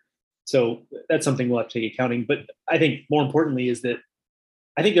year. So that's something we'll have to take accounting. But I think more importantly is that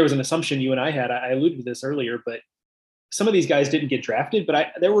I think there was an assumption you and I had. I alluded to this earlier, but some of these guys didn't get drafted.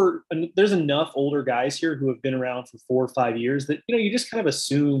 But there's enough older guys here who have been around for 4 or 5 years that you just kind of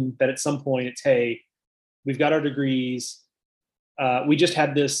assume that at some point it's, hey, we've got our degrees. We just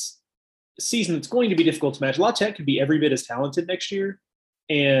had this season that's going to be difficult to match. La Tech could be every bit as talented next year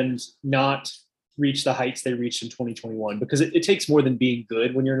and not reach the heights they reached in 2021, because it takes more than being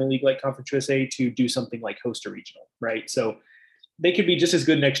good when you're in a league like Conference USA to do something like host a regional, right? So they could be just as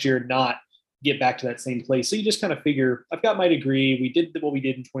good next year and not get back to that same place. So you just kind of figure, I've got my degree. We did what we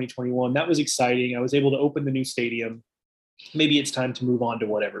did in 2021. That was exciting. I was able to open the new stadium. Maybe it's time to move on to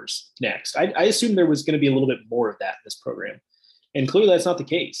whatever's next. I assumed there was going to be a little bit more of that in this program, and clearly that's not the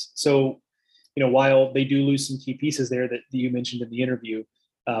case. So, while they do lose some key pieces there that you mentioned in the interview,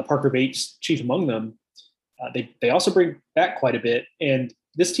 Parker Bates, chief among them, they also bring back quite a bit. And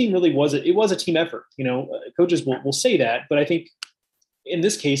this team really was a team effort. Coaches will say that, but I think in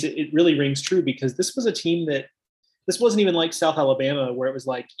this case, it really rings true, because this was a team this wasn't even like South Alabama, where it was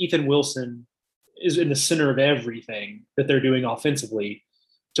like Ethan Wilson is in the center of everything that they're doing offensively,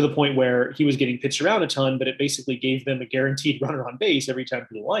 to the point where he was getting pitched around a ton, but it basically gave them a guaranteed runner on base every time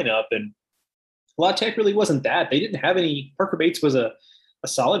for the lineup. And La Tech really wasn't that. They didn't have any. Parker Bates was a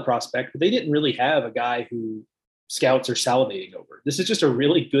solid prospect, but they didn't really have a guy who scouts are salivating over. This is just a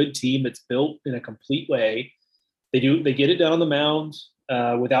really good team that's built in a complete way. They get it done on the mound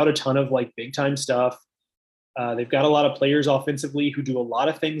without a ton of like big time stuff. They've got a lot of players offensively who do a lot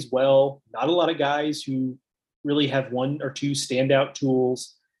of things well. Not a lot of guys who really have one or two standout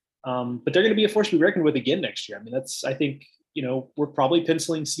tools, but they're going to be a force to be reckoned with again next year. I mean, I think, we're probably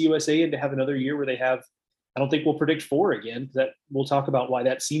penciling CUSA in to have another year where they have, I don't think we'll predict 4 again. That we'll talk about why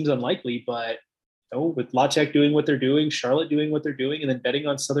that seems unlikely, but with La Tech doing what they're doing, Charlotte doing what they're doing, and then betting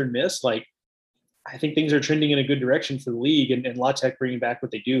on Southern Miss, like, I think things are trending in a good direction for the league, and La Tech bringing back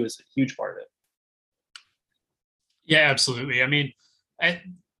what they do is a huge part of it. Yeah, absolutely. I mean,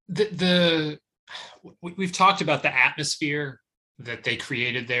 we've talked about the atmosphere that they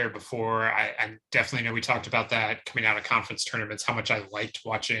created there before. I definitely know we talked about that coming out of conference tournaments, how much I liked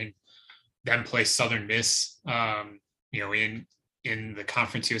watching them play Southern Miss. In the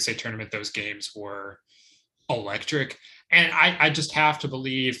Conference USA tournament, those games were electric. And I just have to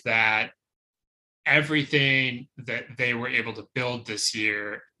believe that everything that they were able to build this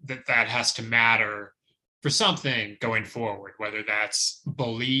year, that has to matter for something going forward, whether that's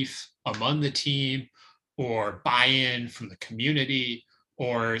belief among the team or buy-in from the community,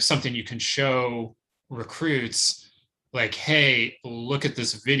 or something you can show recruits like, hey, look at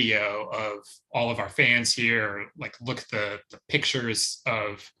this video of all of our fans here. Like, look at the pictures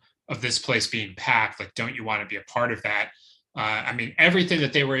of this place being packed. Like, don't you want to be a part of that? I mean, everything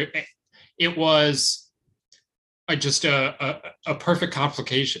that they were, it was just a perfect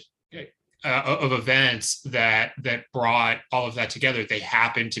complication of events that brought all of that together. They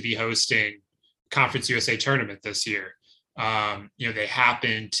happened to be hosting Conference USA tournament this year. They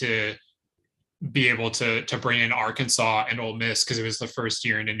happened to be able to bring in Arkansas and Ole Miss because it was the first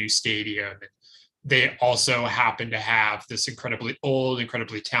year in a new stadium. They also happened to have this incredibly old,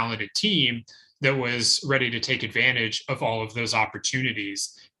 incredibly talented team that was ready to take advantage of all of those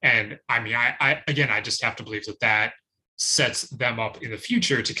opportunities. And I mean, I just have to believe that sets them up in the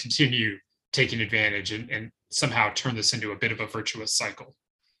future to continue taking advantage and somehow turn this into a bit of a virtuous cycle.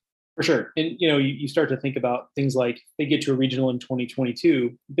 For sure. And, you start to think about things like they get to a regional in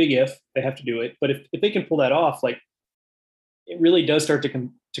 2022, big if, they have to do it. But if they can pull that off, like, it really does start to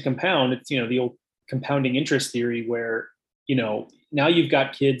compound. It's, the old compounding interest theory where, now you've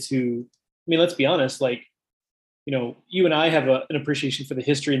got kids who, I mean, let's be honest, like, you and I have an appreciation for the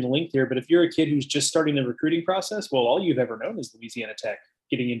history and the length here, but if you're a kid who's just starting the recruiting process, well, all you've ever known is Louisiana Tech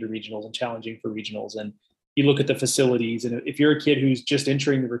getting into regionals and challenging for regionals. And you look at the facilities, and if you're a kid who's just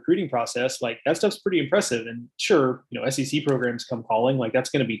entering the recruiting process, like that stuff's pretty impressive. And sure, SEC programs come calling, like that's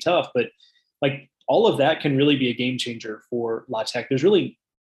going to be tough, but like all of that can really be a game changer for La Tech. There's really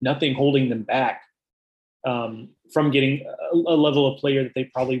nothing holding them back from getting a level of player that they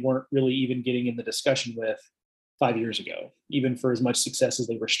probably weren't really even getting in the discussion with 5 years ago, even for as much success as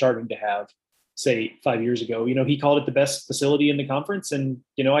they were starting to have, say 5 years ago. He called it the best facility in the conference. And,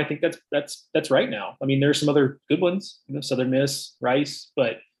 I think that's right now. I mean, there's some other good ones, Southern Miss, Rice,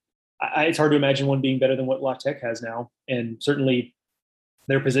 but it's hard to imagine one being better than what La Tech has now. And certainly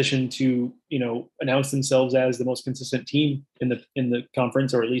they're positioned to, announce themselves as the most consistent team in the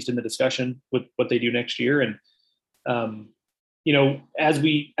conference, or at least in the discussion with what they do next year. And, as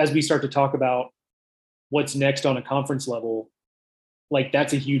we start to talk about what's next on a conference level, like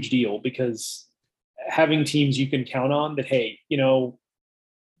that's a huge deal, because having teams you can count on that, hey, no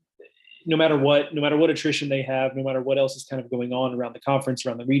matter what attrition they have, no matter what else is kind of going on around the conference,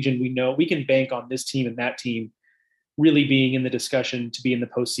 around the region, we know we can bank on this team and that team really being in the discussion to be in the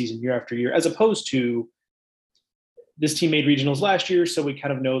postseason year after year, as opposed to this team made regionals last year, so we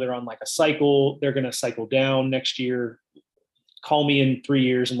kind of know they're on like a cycle. They're going to cycle down next year. Call me in 3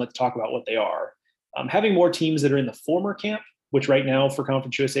 years and let's talk about what they are. Having more teams that are in the former camp, which right now for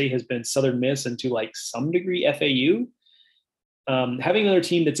Conference USA has been Southern Miss and to like some degree FAU. Having another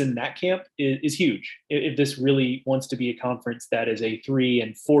team that's in that camp is huge. If this really wants to be a conference that is a 3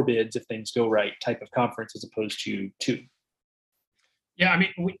 and 4 bids if things go right type of conference, as opposed to 2. Yeah, I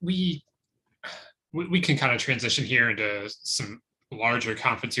mean, we can kind of transition here into some larger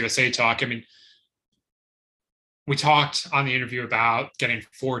Conference USA talk. I mean, we talked on the interview about getting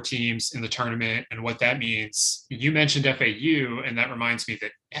 4 teams in the tournament and what that means. You mentioned FAU, and that reminds me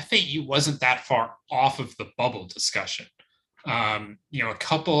that FAU wasn't that far off of the bubble discussion. A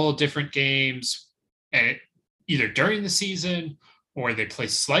couple different games either during the season or they play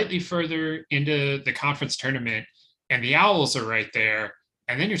slightly further into the conference tournament, and the Owls are right there.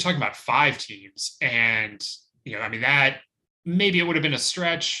 And then you're talking about 5 teams. And, that maybe it would have been a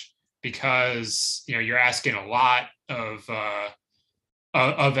stretch, because, you're asking a lot of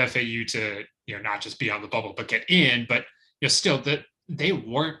FAU to, not just be on the bubble, but get in, but, still that they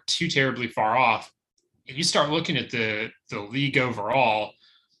weren't too terribly far off. And you start looking at the league overall,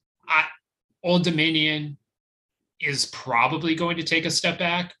 Old Dominion is probably going to take a step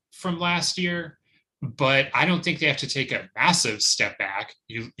back from last year, but I don't think they have to take a massive step back.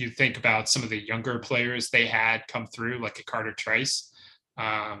 You think about some of the younger players they had come through, like a Carter Trice,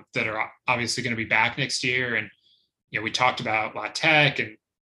 that are obviously going to be back next year. And, we talked about La Tech, and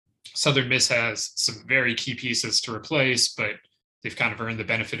Southern Miss has some very key pieces to replace, but they've kind of earned the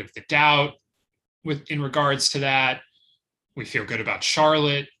benefit of the doubt in regards to that. We feel good about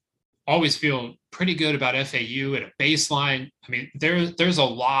Charlotte, always feel pretty good about FAU at a baseline. I mean, there's a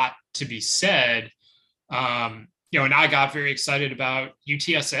lot to be said. And I got very excited about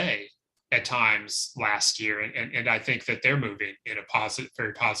UTSA at times last year. And I think that they're moving in a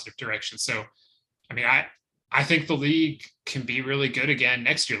very positive direction. So, I mean, I think the league can be really good again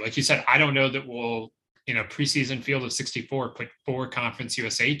next year. Like you said, I don't know that we'll, preseason field of 64, put 4 Conference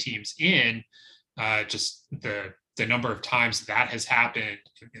USA teams in. Just the number of times that has happened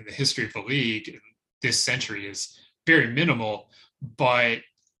in the history of the league this century is very minimal. But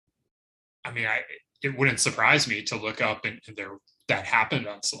I mean, it wouldn't surprise me to look up and that happened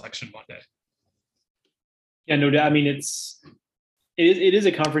on Selection Monday. Yeah, no doubt. I mean, it is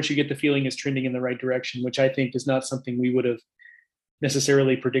a conference you get the feeling is trending in the right direction, which I think is not something we would have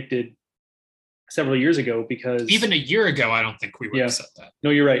necessarily predicted several years ago, because even a year ago, I don't think we would have said that. No,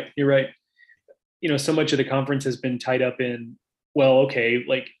 you're right. You're right. So much of the conference has been tied up in, well, okay,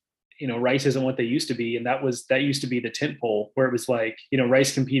 like, Rice isn't what they used to be. And that used to be the tent pole, where it was like,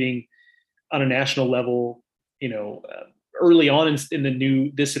 Rice competing on a national level, early on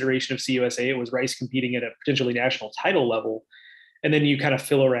in this iteration of CUSA, it was Rice competing at a potentially national title level. And then you kind of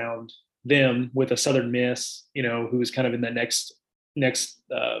fill around them with a Southern Miss, who was kind of in that next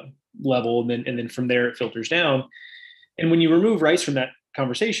level. And then from there it filters down. And when you remove Rice from that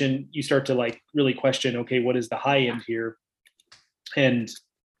conversation, you start to like really question, okay, what is the high end here? And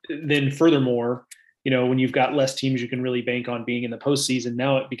then furthermore, when you've got less teams you can really bank on being in the postseason,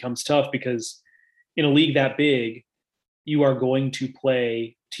 now it becomes tough, because in a league that big, you are going to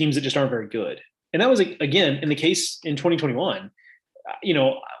play teams that just aren't very good. And that was, again, in the case in 2021.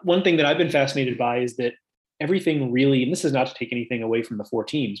 One thing that I've been fascinated by is that everything really, and this is not to take anything away from the 4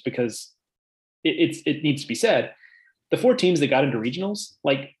 teams, because it needs to be said, the 4 teams that got into regionals,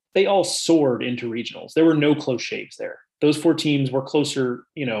 like they all soared into regionals. There were no close shaves there. Those 4 teams were closer,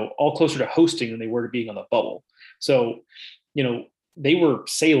 all closer to hosting than they were to being on the bubble. So, they were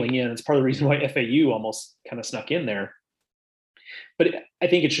sailing in. It's part of the reason why FAU almost kind of snuck in there. But I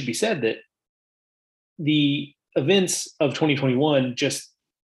think it should be said that the events of 2021 just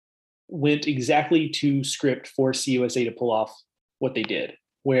went exactly to script for CUSA to pull off what they did,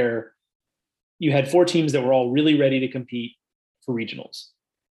 where you had 4 teams that were all really ready to compete for regionals.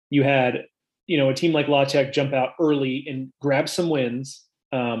 You had, a team like La Tech jump out early and grab some wins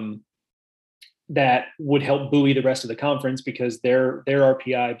that would help buoy the rest of the conference, because their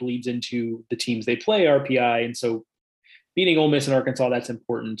RPI bleeds into the teams they play RPI. And so beating Ole Miss and Arkansas, that's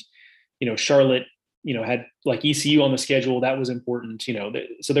important. Charlotte, had like ECU on the schedule. That was important,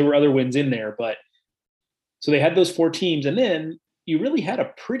 so there were other wins in there, but so they had those 4 teams. And then you really had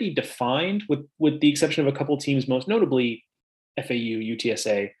a pretty defined, with the exception of a couple of teams, most notably FAU,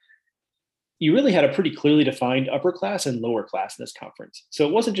 UTSA, you really had a pretty clearly defined upper class and lower class in this conference. So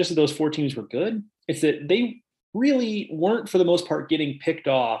it wasn't just that those 4 teams were good. It's that they really weren't, for the most part, getting picked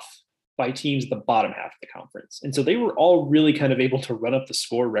off by teams at the bottom half of the conference. And so they were all really kind of able to run up the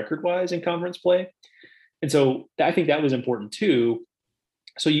score record-wise in conference play. And so I think that was important too.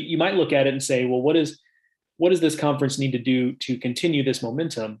 So you might look at it and say, well, what does this conference need to do to continue this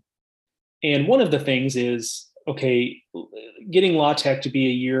momentum? And one of the things is, okay, getting La Tech to be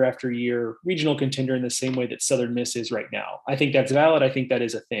a year after year regional contender in the same way that Southern Miss is right now. I think that's valid. I think that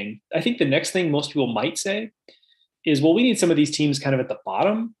is a thing. I think the next thing most people might say is, well, we need some of these teams kind of at the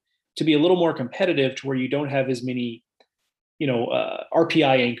bottom to be a little more competitive, to where you don't have as many,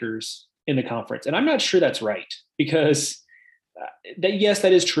 RPI anchors in the conference. And I'm not sure that's right, because yes,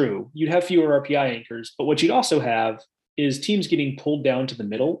 that is true. You'd have fewer RPI anchors, but what you'd also have is teams getting pulled down to the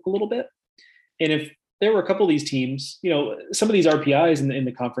middle a little bit. And if there were a couple of these teams, some of these RPIs in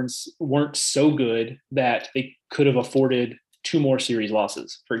the conference weren't so good that they could have afforded 2 more series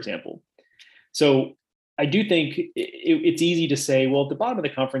losses, for example. So I do think it's easy to say, well, if the bottom of the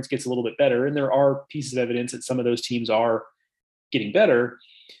conference gets a little bit better, and there are pieces of evidence that some of those teams are getting better,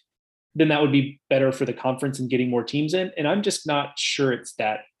 then that would be better for the conference and getting more teams in. And I'm just not sure it's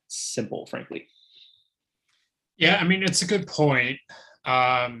that simple, frankly. Yeah, I mean, it's a good point.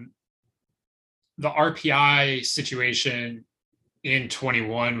 The RPI situation in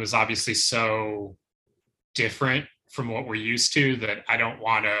 21 was obviously so different from what we're used to that I don't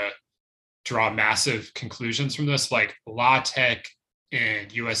want to draw massive conclusions from this. Like La Tech and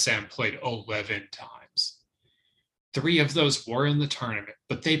USM played 11 times. 3 of those were in the tournament,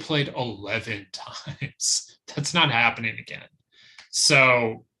 but they played 11 times. That's not happening again.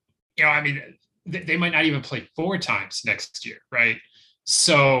 So, I mean, they might not even play 4 times next year, right?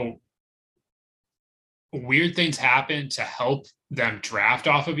 So weird things happen to help them draft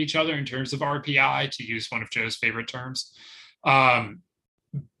off of each other in terms of RPI, to use one of Joe's favorite terms.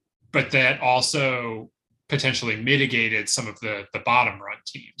 But that also potentially mitigated some of the bottom run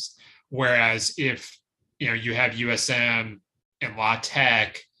teams. Whereas if, you have USM and La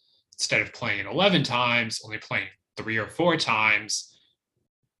Tech, instead of playing 11 times, only playing 3 or 4 times,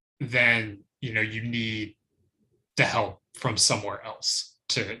 then, you need the help from somewhere else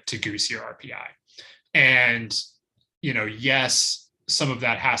to goose your RPI. And, yes, some of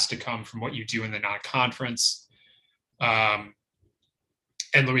that has to come from what you do in the non-conference. And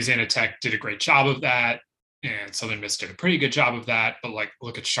Louisiana Tech did a great job of that. And Southern Miss did a pretty good job of that. But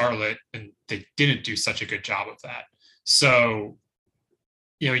look at Charlotte, and they didn't do such a good job of that. So,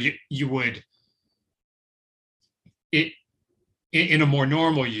 you would, in a more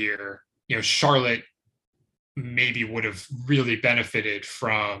normal year, Charlotte maybe would have really benefited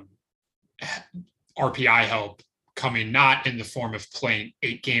from RPI help coming not in the form of playing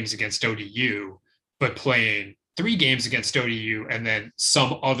 8 games against ODU, but playing 3 games against ODU and then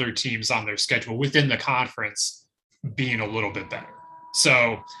some other teams on their schedule within the conference being a little bit better.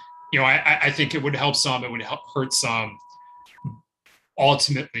 So, I think it would help some, it would hurt some.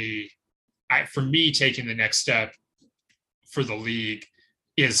 Ultimately, for me, taking the next step for the league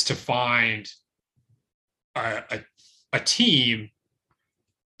is to find a team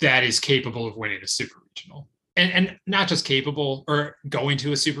that is capable of winning a super regional, and not just capable or going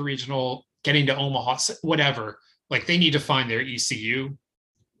to a super regional, getting to Omaha, whatever. Like, they need to find their ECU,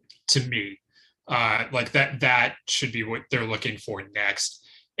 to me. That should be what they're looking for next.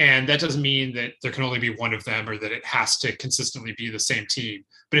 And that doesn't mean that there can only be one of them or that it has to consistently be the same team.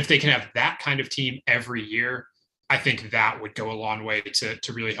 But if they can have that kind of team every year, I think that would go a long way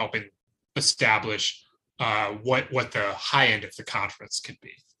to really helping establish what the high end of the conference could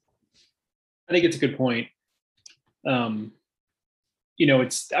be. I think it's a good point. That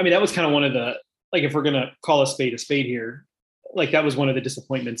was kind of one of the, like, if we're going to call a spade here, like that was one of the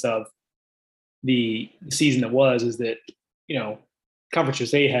disappointments of the season that was, is that, Conference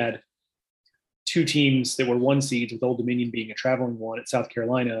USA had two teams that were one seeds, with Old Dominion being a traveling one at South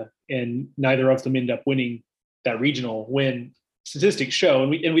Carolina, and neither of them end up winning that regional, when statistics show, and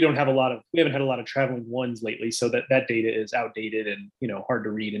we haven't had a lot of traveling ones lately, so that data is outdated and hard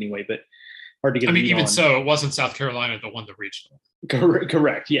to read anyway, but hard to get. Even so, it wasn't South Carolina that won the regional.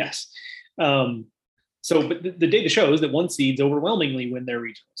 Correct. Yes. But the data shows that one seeds overwhelmingly win their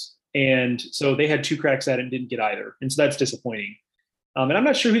regionals, and so they had two cracks at it and didn't get either, and so that's disappointing. And I'm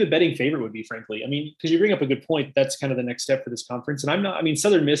not sure who the betting favorite would be, frankly. Because you bring up a good point. That's kind of the next step for this conference. And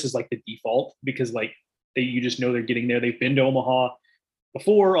Southern Miss is like the default, because you just know they're getting there. They've been to Omaha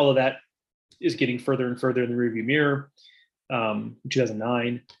before. All of that is getting further and further in the rearview mirror.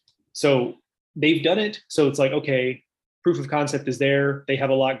 2009. So they've done it. So it's like, okay, proof of concept is there. They have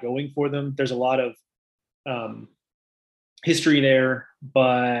a lot going for them. There's a lot of history there.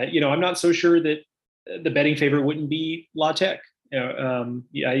 But, I'm not so sure that the betting favorite wouldn't be La Tech.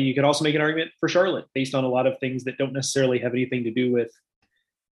 You could also make an argument for Charlotte, based on a lot of things that don't necessarily have anything to do with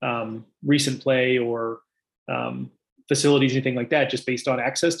recent play or facilities, anything like that, just based on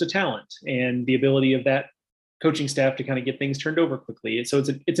access to talent and the ability of that coaching staff to kind of get things turned over quickly. And so it's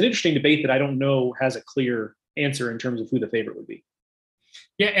an interesting debate that I don't know has a clear answer in terms of who the favorite would be.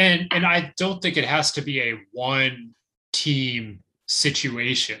 Yeah, and I don't think it has to be a one team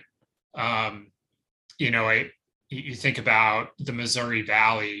situation. You think about the Missouri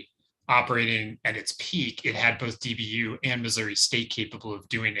Valley operating at its peak. It had both DBU and Missouri State capable of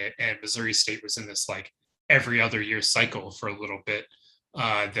doing it, and Missouri State was in this like every other year cycle for a little bit.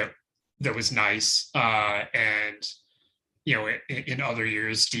 That was nice, and in other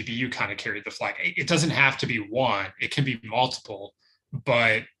years DBU kind of carried the flag. It doesn't have to be one; it can be multiple.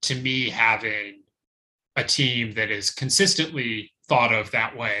 But to me, having a team that is consistently thought of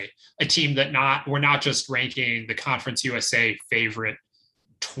that way, a team that we're not just ranking the Conference USA favorite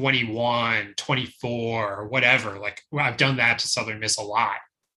 21, 24, or whatever. Like, I've done that to Southern Miss a lot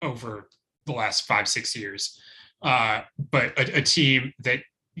over the last 5-6 years. But a team that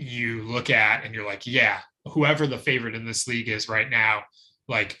you look at and you're like, yeah, whoever the favorite in this league is right now,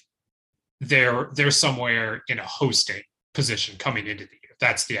 like they're somewhere in a hosting position coming into the year.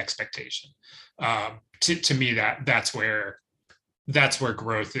 That's the expectation. To me, that's where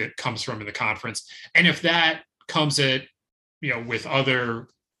growth it comes from in the conference. And if that comes at, with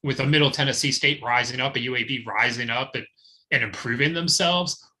a Middle Tennessee State rising up, a UAB rising up and improving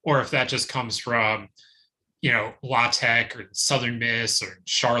themselves, or if that just comes from, La Tech or Southern Miss or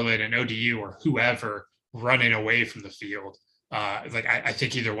Charlotte and ODU or whoever running away from the field, I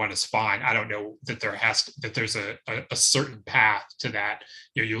think either one is fine. I don't know that there's a certain path to that.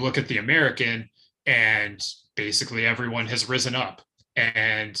 You look at the American, and basically everyone has risen up,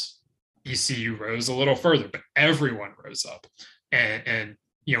 and ECU rose a little further, but everyone rose up. And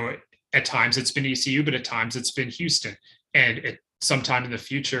at times it's been ECU, but at times it's been Houston. And at sometime in the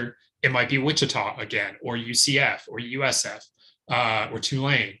future, it might be Wichita again, or UCF, or USF, or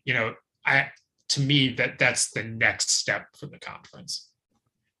Tulane. To me, that's the next step for the conference.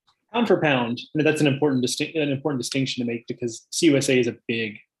 Pound for pound, that's an important distinction to make, because CUSA is a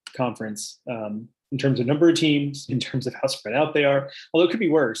big conference in terms of number of teams, in terms of how spread out they are. Although it could be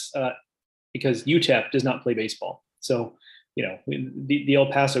worse, because UTEP does not play baseball. So, the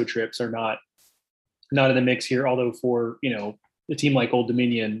El Paso trips are not in the mix here. Although for, a team like Old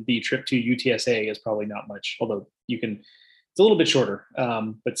Dominion, the trip to UTSA is probably not much, although it's a little bit shorter,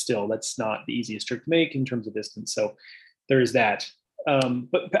 but still, that's not the easiest trip to make in terms of distance. So there is that.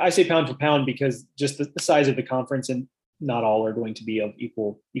 But I say pound for pound because just the size of the conference, and not all are going to be of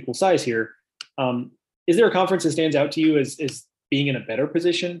equal size here. Is there a conference that stands out to you as being in a better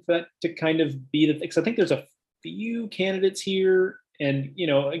position for that to kind of be because I think there's a few candidates here, and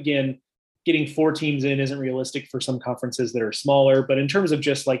again, getting 4 teams in isn't realistic for some conferences that are smaller. But in terms of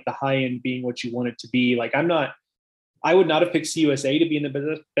just like the high end being what you want it to be, like I would not have picked CUSA to be in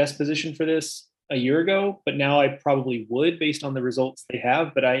the best position for this a year ago, but now I probably would based on the results they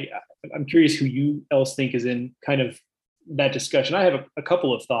have. But I'm curious who you else think is in kind of that discussion. I have a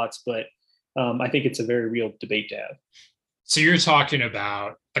couple of thoughts, but I think it's a very real debate to have. So you're talking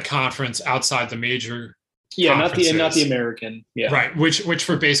about a conference outside the major. Yeah, not the American. Yeah, right. Which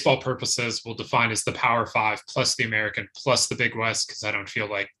for baseball purposes we'll define as the Power 5 plus the American plus the Big West, because I don't feel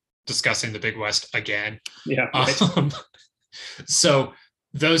like discussing the Big West again. Yeah. Right. So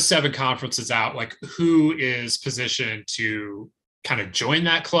those 7 conferences out, like who is positioned to kind of join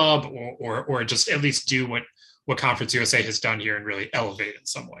that club or just at least do what Conference USA has done here and really elevate in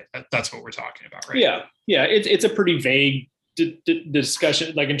some way. That's what we're talking about, right? Yeah. It's a pretty vague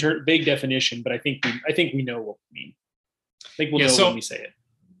discussion, like vague definition, but I think we know what we mean. I think we'll know when we say it.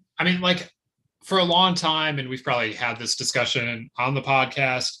 I mean, like for a long time, and we've probably had this discussion on the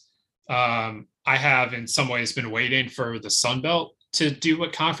podcast, I have in some ways been waiting for the Sun Belt to do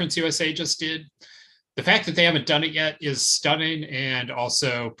what Conference USA just did. The fact that they haven't done it yet is stunning and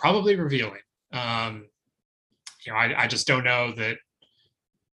also probably revealing. I just don't know that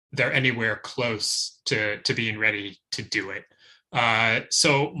they're anywhere close to being ready to do it.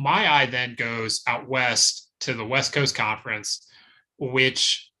 So my eye then goes out west to the West Coast Conference,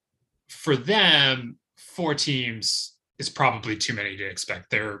 which for them, 4 teams is probably too many to expect.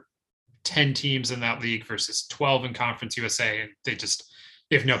 There are 10 teams in that league versus 12 in Conference USA, and they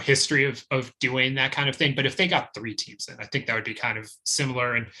have no history of doing that kind of thing. But if they got 3 teams in, I think that would be kind of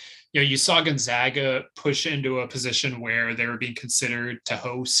similar. And, you saw Gonzaga push into a position where they were being considered to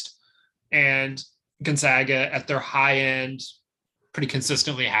host, and Gonzaga at their high end pretty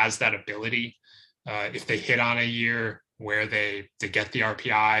consistently has that ability. If they hit on a year where they get the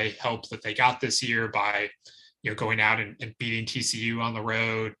RPI help that they got this year by, going out and beating TCU on the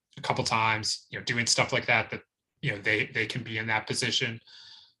road a couple times, doing stuff like that, they can be in that position.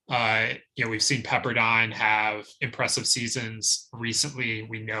 We've seen Pepperdine have impressive seasons recently.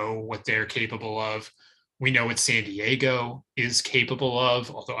 We know what they're capable of. We know what San Diego is capable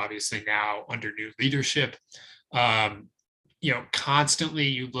of, although obviously now under new leadership. Constantly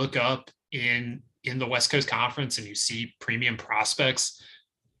you look up in the West Coast Conference and you see premium prospects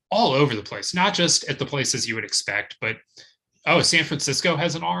all over the place, not just at the places you would expect, but, San Francisco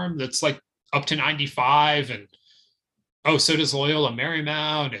has an arm that's like up to 95, and so does Loyola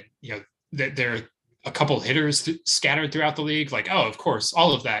Marymount, and there are a couple of hitters scattered throughout the league. Like, of course,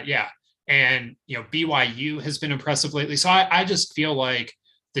 all of that, yeah. And BYU has been impressive lately. So I just feel like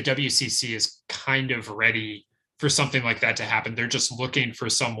the WCC is kind of ready for something like that to happen. They're just looking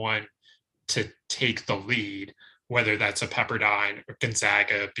for someone to take the lead, whether that's a Pepperdine or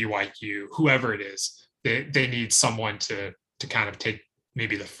Gonzaga, BYU, whoever it is. They need someone to kind of take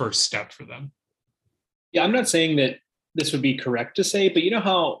maybe the first step for them. Yeah, I'm not saying that this would be correct to say, but you know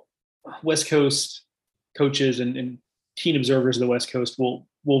how West Coast coaches and keen observers of the West Coast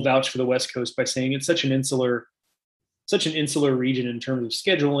will vouch for the West Coast by saying it's such an insular region in terms of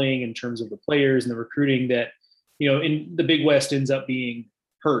scheduling, in terms of the players and the recruiting, that, in the Big West ends up being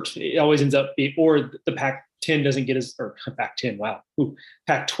hurt. It always ends up being, or the Pac-10 doesn't get Pac-10. Wow.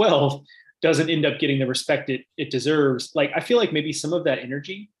 Pac-12 doesn't end up getting the respect it deserves. Like, I feel like maybe some of that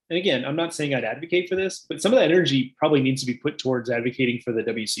energy, and again, I'm not saying I'd advocate for this, but some of that energy probably needs to be put towards advocating for the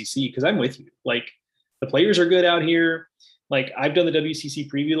WCC, because I'm with you. Like, the players are good out here. Like, I've done the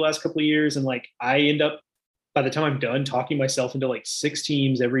WCC preview the last couple of years, and like, I end up, by the time I'm done, talking myself into like 6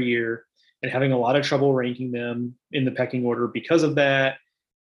 teams every year and having a lot of trouble ranking them in the pecking order because of that.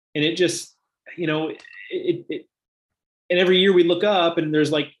 And it just, and every year we look up and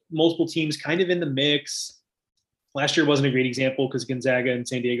there's like multiple teams kind of in the mix. Last year wasn't a great example because Gonzaga and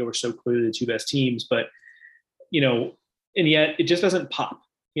San Diego were so clearly the 2 best teams, but, and yet it just doesn't pop.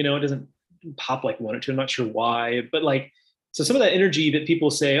 It doesn't pop like one or two. I'm not sure why, but like, so some of that energy that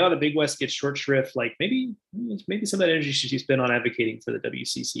people say, the Big West gets short shrift, like maybe some of that energy should be spent on advocating for the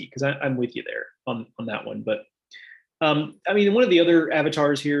WCC, because I'm with you there on that one. But I mean, one of the other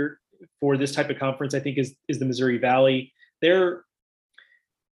avatars here for this type of conference, I think, is the Missouri Valley. They're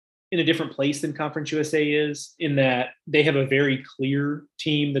in a different place than Conference USA is, in that they have a very clear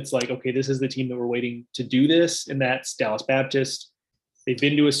team that's like, okay, this is the team that we're waiting to do this, and that's Dallas Baptist. They've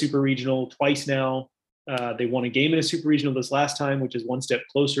been to a super regional twice now. They won a game in a super regional this last time, which is one step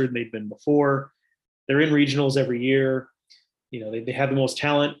closer than they've been before. They're in regionals every year. They have the most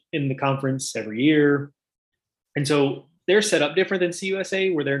talent in the conference every year. And so they're set up different than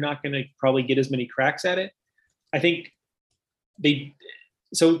CUSA, where they're not going to probably get as many cracks at it. I think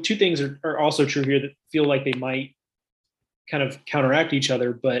so 2 things are also true here that feel like they might kind of counteract each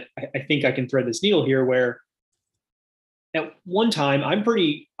other, but I think I can thread this needle here, where at one time, I'm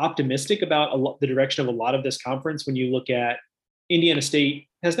pretty optimistic about the direction of a lot of this conference. When you look at Indiana State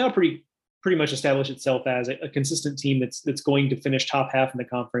has now pretty much established itself as a consistent team that's going to finish top half in the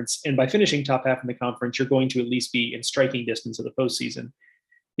conference. And by finishing top half in the conference, you're going to at least be in striking distance of the postseason.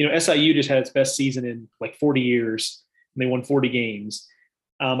 SIU just had its best season in like 40 years, and they won 40 games.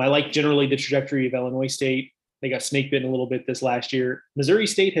 I like generally the trajectory of Illinois State. They got snake bitten a little bit this last year. Missouri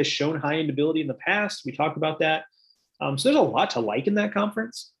State has shown high-end ability in the past. We talked about that. So there's a lot to like in that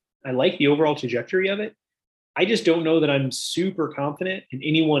conference. I like the overall trajectory of it. I just don't know that I'm super confident in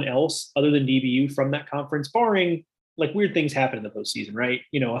anyone else other than DBU from that conference, barring like weird things happen in the postseason, right?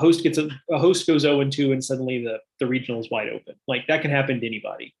 A host goes 0-2 and suddenly the regional is wide open. Like that can happen to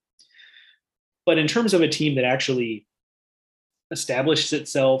anybody. But in terms of a team that actually establishes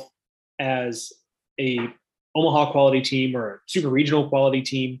itself as a Omaha quality team or a super regional quality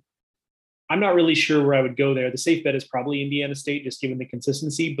team, I'm not really sure where I would go there. The safe bet is probably Indiana State, just given the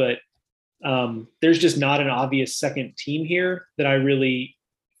consistency, but there's just not an obvious second team here that I really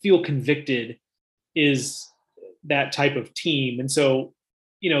feel convicted is that type of team. And so,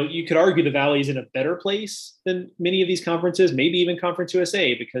 you could argue the Valley's in a better place than many of these conferences, maybe even Conference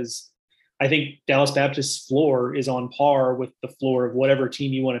USA, because I think Dallas Baptist's floor is on par with the floor of whatever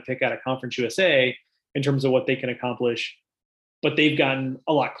team you want to pick out of Conference USA in terms of what they can accomplish. But they've gotten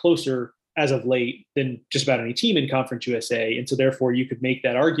a lot closer as of late than just about any team in Conference USA. And so therefore you could make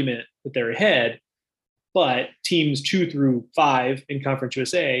that argument that they're ahead, but teams 2 through 5 in Conference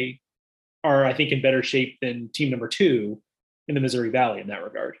USA are, I think, in better shape than team number 2 in the Missouri Valley in that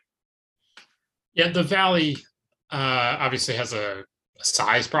regard. Yeah, the Valley obviously has a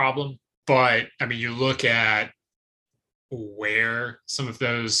size problem, but I mean, you look at where some of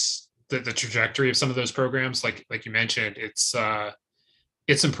those, the trajectory of some of those programs, like you mentioned, it's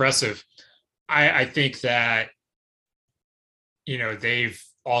impressive. I think that, they've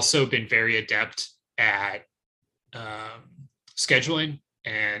also been very adept at scheduling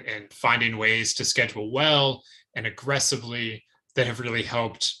and finding ways to schedule well and aggressively that have really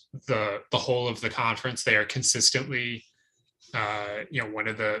helped the whole of the conference. They are consistently, one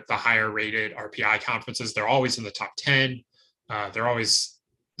of the higher rated RPI conferences. They're always in the top 10. They're always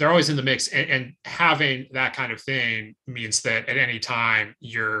in the mix, and having that kind of thing means that at any time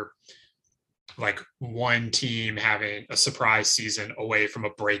you're like one team having a surprise season away from a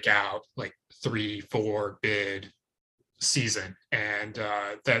breakout, like 3-4 bid season. And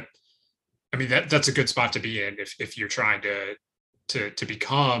that's a good spot to be in if you're trying to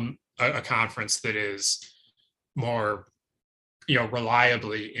become a conference that is more,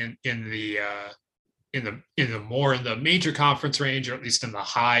 reliably in the major conference range, or at least in the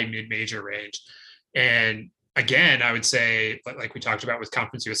high mid-major range. And again, I would say, like we talked about with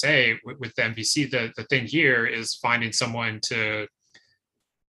Conference USA, with the MVC, the thing here is finding someone to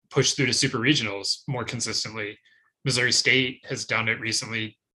push through to super regionals more consistently. Missouri State has done it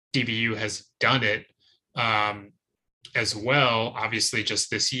recently. DBU has done it as well, obviously just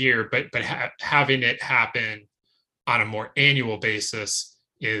this year, but having it happen on a more annual basis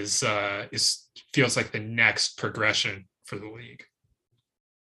is feels like the next progression for the league.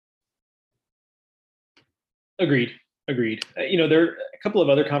 Agreed. There are a couple of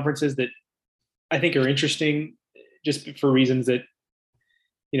other conferences that I think are interesting just for reasons that,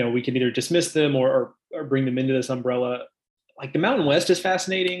 we can either dismiss them or bring them into this umbrella. Like the Mountain West is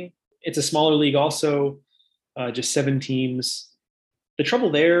fascinating. It's a smaller league also, just 7 teams. The trouble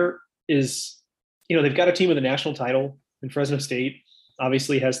there is, they've got a team with a national title in Fresno State,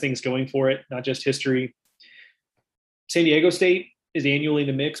 obviously has things going for it, not just history. San Diego State is annually in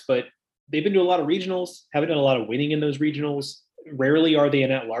the mix, but they've been to a lot of regionals, haven't done a lot of winning in those regionals. Rarely are they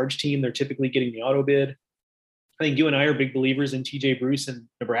an at-large team. They're typically getting the auto bid. I think you and I are big believers in TJ Bruce and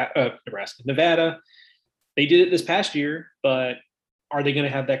Nevada. They did it this past year, but are they going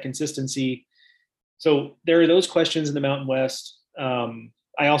to have that consistency? So there are those questions in the Mountain West.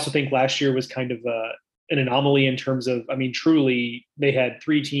 I also think last year was kind of an anomaly in terms of, truly they had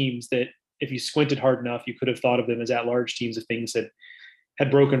 3 teams that if you squinted hard enough, you could have thought of them as at-large teams if things had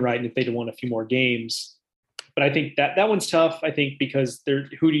broken right and if they'd won a few more games. But I think that one's tough, I think, because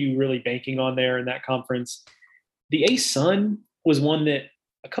who do you really banking on there in that conference? The A-Sun was one that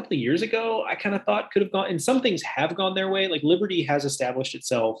a couple of years ago I kind of thought could have gone, and some things have gone their way. Like Liberty has established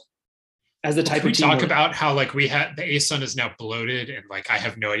itself as the type of team. We talk about how like we had the A-Sun is now bloated, and like I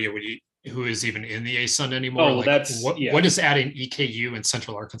have no idea who is even in the A-Sun anymore. Oh, like, what does adding EKU and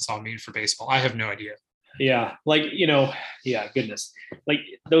Central Arkansas mean for baseball? I have no idea. Yeah, goodness. Like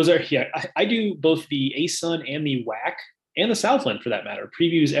those are, I do both the A-Sun and the WAC and the Southland for that matter,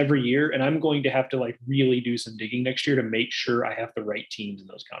 previews every year. And I'm going to have to like really do some digging next year to make sure I have the right teams in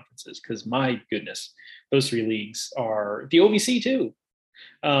those conferences. Cause my goodness, those 3 leagues are the OVC too.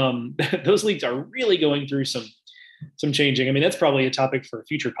 Those leagues are really going through some changing. That's probably a topic for a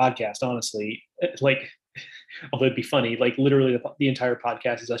future podcast, honestly. Like, although it'd be funny, like literally the entire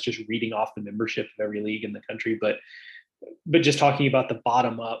podcast is us just reading off the membership of every league in the country, but just talking about the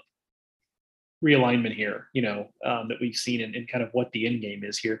bottom up realignment here, that we've seen and kind of what the end game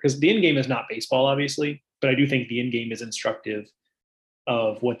is here. Because the end game is not baseball, obviously, but I do think the end game is instructive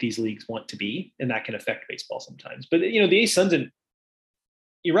of what these leagues want to be, and that can affect baseball sometimes. But the A-Suns, and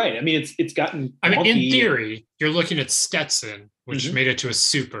you're right. I mean, it's gotten. I mean, in theory, you're looking at Stetson, which made it to a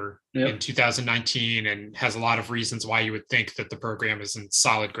super Yep. in 2019 and has a lot of reasons why you would think that the program is in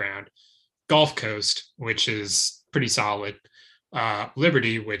solid ground. Gulf Coast, which is pretty solid.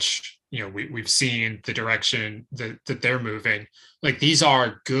 Liberty, which we've seen the direction that they're moving. Like, these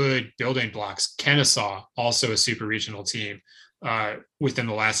are good building blocks. Kennesaw, also a super regional team within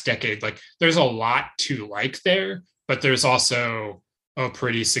the last decade. Like, there's a lot to like there, but there's also a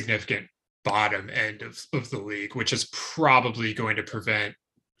pretty significant bottom end of the league, which is probably going to prevent,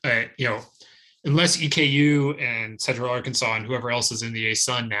 unless EKU and Central Arkansas and whoever else is in the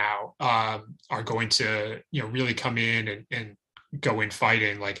A-Sun now are going to, really come in and go in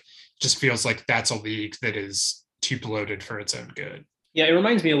fighting. Like, just feels like that's a league that is too bloated for its own good. Yeah, it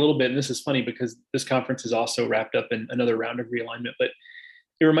reminds me a little bit, and this is funny because this conference is also wrapped up in another round of realignment, but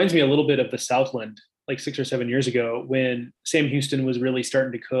it reminds me a little bit of the Southland, like 6 or 7 years ago, when Sam Houston was really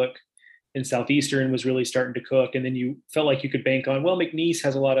starting to cook and Southeastern was really starting to cook. And then you felt like you could bank on, well, McNeese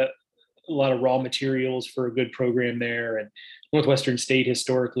has a lot of raw materials for a good program there. And Northwestern State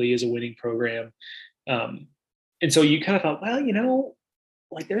historically is a winning program. And so you kind of thought, well,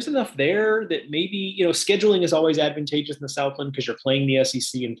 like, there's enough there that maybe, scheduling is always advantageous in the Southland because you're playing the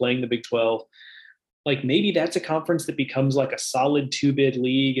SEC and playing the Big 12. Like, maybe that's a conference that becomes like a solid 2-bid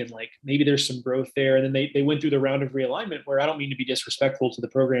league, and like maybe there's some growth there. And then they went through the round of realignment, where I don't mean to be disrespectful to the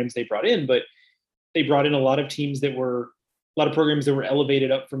programs they brought in, but they brought in a lot of programs that were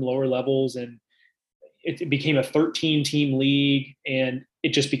elevated up from lower levels, and it became a 13-team league, and it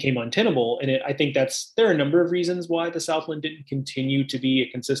just became untenable. And I think there are a number of reasons why the Southland didn't continue to be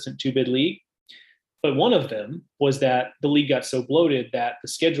a consistent 2-bid league. But one of them was that the league got so bloated that the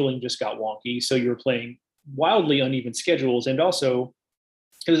scheduling just got wonky. So you were playing wildly uneven schedules. And also,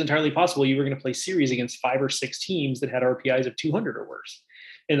 it was entirely possible you were going to play series against 5 or 6 teams that had RPIs of 200 or worse.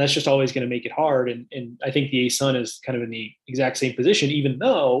 And that's just always going to make it hard. And I think the A-Sun is kind of in the exact same position, even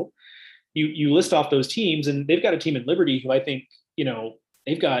though you list off those teams, and they've got a team in Liberty who I think,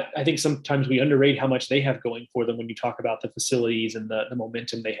 I think sometimes we underrate how much they have going for them when you talk about the facilities and the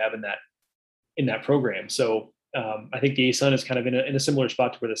momentum they have in that program. So I think the A-Sun is kind of in a similar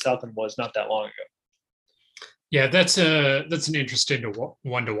spot to where the Southland was not that long ago. Yeah, that's an interesting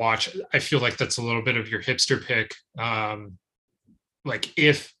one to watch. I feel like that's a little bit of your hipster pick. Like,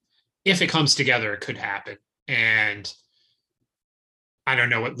 if it comes together, it could happen. And I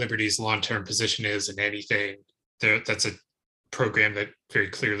don't know what Liberty's long-term position is in anything. That's a program that very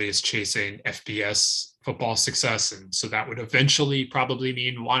clearly is chasing FBS football success. And so that would eventually probably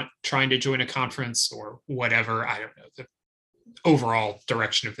mean trying to join a conference or whatever. I don't know. The overall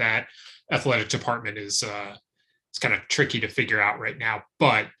direction of that athletic department is it's kind of tricky to figure out right now.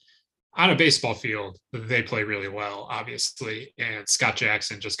 But on a baseball field, they play really well, obviously. And Scott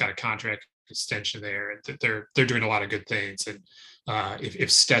Jackson just got a contract extension there, and they're doing a lot of good things. And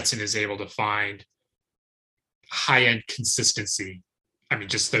if Stetson is able to find high-end consistency, I mean,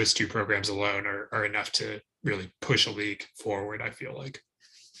 just those two programs alone are enough to really push a league forward, I feel like.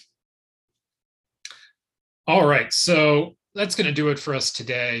 All right, so that's going to do it for us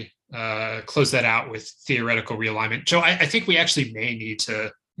today. Close that out with theoretical realignment. Joe, I think we actually may need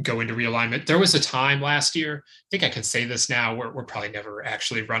to go into realignment. There was a time last year, I think I can say this now, we're probably never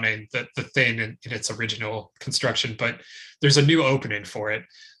actually running the thing in its original construction, but there's a new opening for it.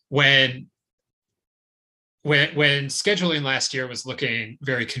 When scheduling last year was looking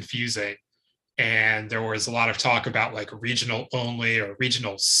very confusing, and there was a lot of talk about like regional only or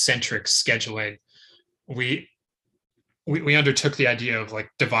regional centric scheduling, we undertook the idea of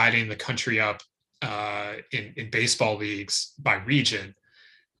like dividing the country up in baseball leagues by region,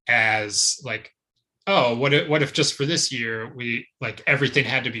 as like, oh, what if just for this year we like everything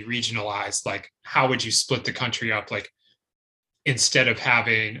had to be regionalized? Like, how would you split the country up? Like, instead of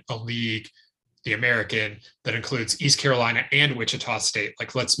having a league, the American, that includes East Carolina and Wichita State,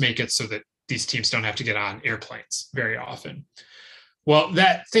 like, let's make it so that these teams don't have to get on airplanes very often. Well,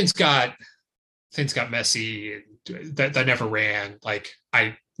 that things got messy. That never ran. Like,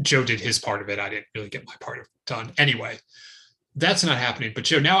 Joe did his part of it. I didn't really get my part done. Anyway, that's not happening. But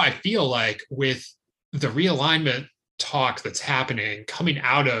Joe, now I feel like with the realignment talk that's happening coming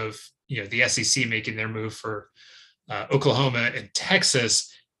out of the SEC making their move for Oklahoma and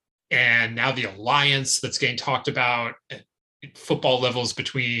Texas, and now the alliance that's getting talked about at football levels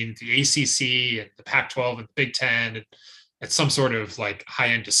between the ACC and the Pac-12 and the Big Ten, and at some sort of like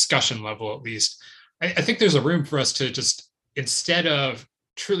high-end discussion level, at least, I think there's a room for us to just, instead of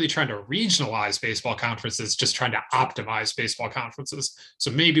truly trying to regionalize baseball conferences, just trying to optimize baseball conferences. So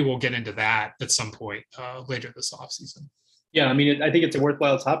maybe we'll get into that at some point later this offseason. Yeah, I mean, I think it's a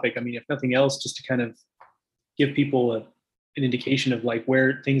worthwhile topic. I mean, if nothing else, just to kind of give people an indication of like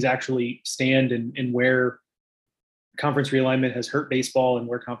where things actually stand and where conference realignment has hurt baseball and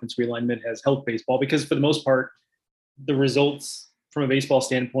where conference realignment has helped baseball. Because for the most part, the results from a baseball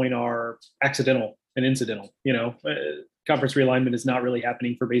standpoint are accidental and incidental. Conference realignment is not really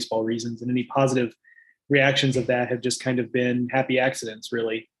happening for baseball reasons, and any positive reactions of that have just kind of been happy accidents,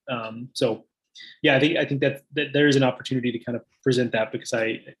 really. So yeah, I think that there is an opportunity to kind of present that, because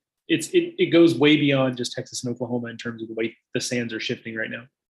it goes way beyond just Texas and Oklahoma in terms of the way the sands are shifting right now.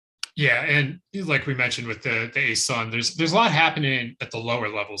 Yeah, and like we mentioned with the ASUN, there's a lot happening at the lower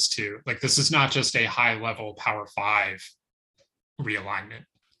levels too. Like, this is not just a high level Power 5 realignment.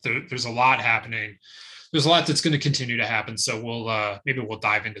 There's a lot happening. There's a lot that's going to continue to happen. So maybe we'll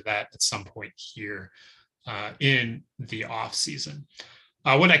dive into that at some point here in the off season.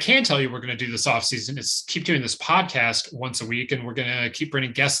 What I can tell you we're going to do this offseason is keep doing this podcast once a week, and we're going to keep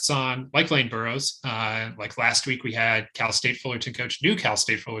bringing guests on like Lane Burroughs. Like last week, we had new Cal State Fullerton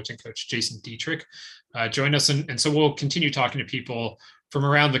coach, Jason Dietrich, join us. And so we'll continue talking to people from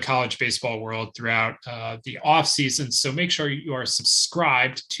around the college baseball world throughout the offseason. So make sure you are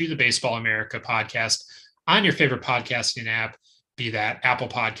subscribed to the Baseball America podcast on your favorite podcasting app, be that Apple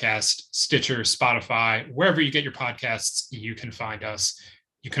Podcast, Stitcher, Spotify, wherever you get your podcasts, you can find us.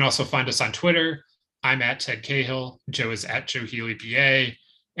 You can also find us on Twitter. I'm at Ted Cahill. Joe is at Joe Healy BA.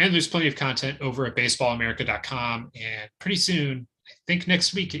 And there's plenty of content over at baseballamerica.com. And pretty soon, I think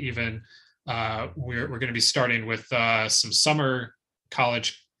next week even, we're going to be starting with some summer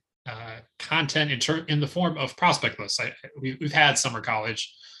college content in the form of prospect lists. We've had summer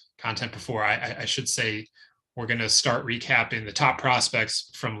college content before. I should say we're going to start recapping the top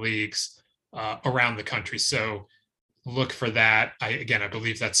prospects from leagues around the country. So look for that. I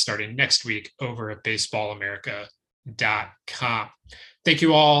believe that's starting next week over at baseballamerica.com. Thank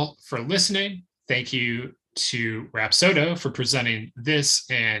you all for listening. Thank you to Rapsodo for presenting this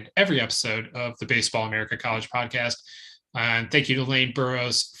and every episode of the Baseball America College Podcast. And thank you to Lane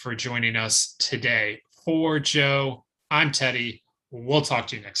Burroughs for joining us today. For Joe, I'm Teddy. We'll talk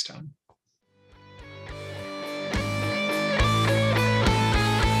to you next time.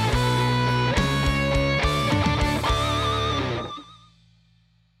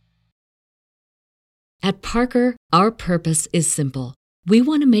 At Parker, our purpose is simple. We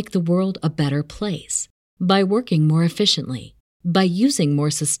want to make the world a better place by working more efficiently, by using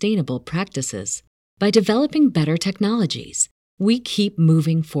more sustainable practices, by developing better technologies. We keep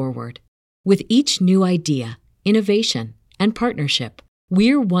moving forward. With each new idea, innovation, and partnership,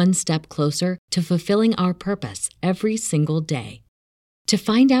 we're one step closer to fulfilling our purpose every single day. To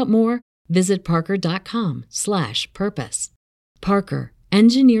find out more, visit parker.com/purpose. Parker,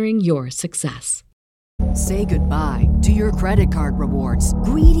 engineering your success. Say goodbye to your credit card rewards.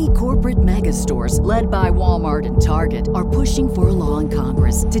 Greedy corporate mega stores, led by Walmart and Target, are pushing for a law in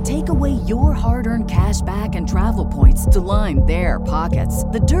Congress to take away your hard-earned cash back and travel points to line their pockets.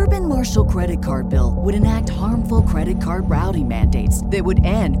 The Durbin-Marshall credit card bill would enact harmful credit card routing mandates that would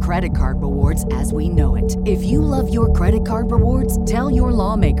end credit card rewards as we know it. If you love your credit card rewards, tell your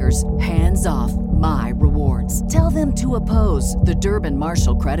lawmakers, hands off my rewards. Tell them to oppose the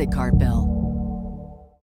Durbin-Marshall credit card bill.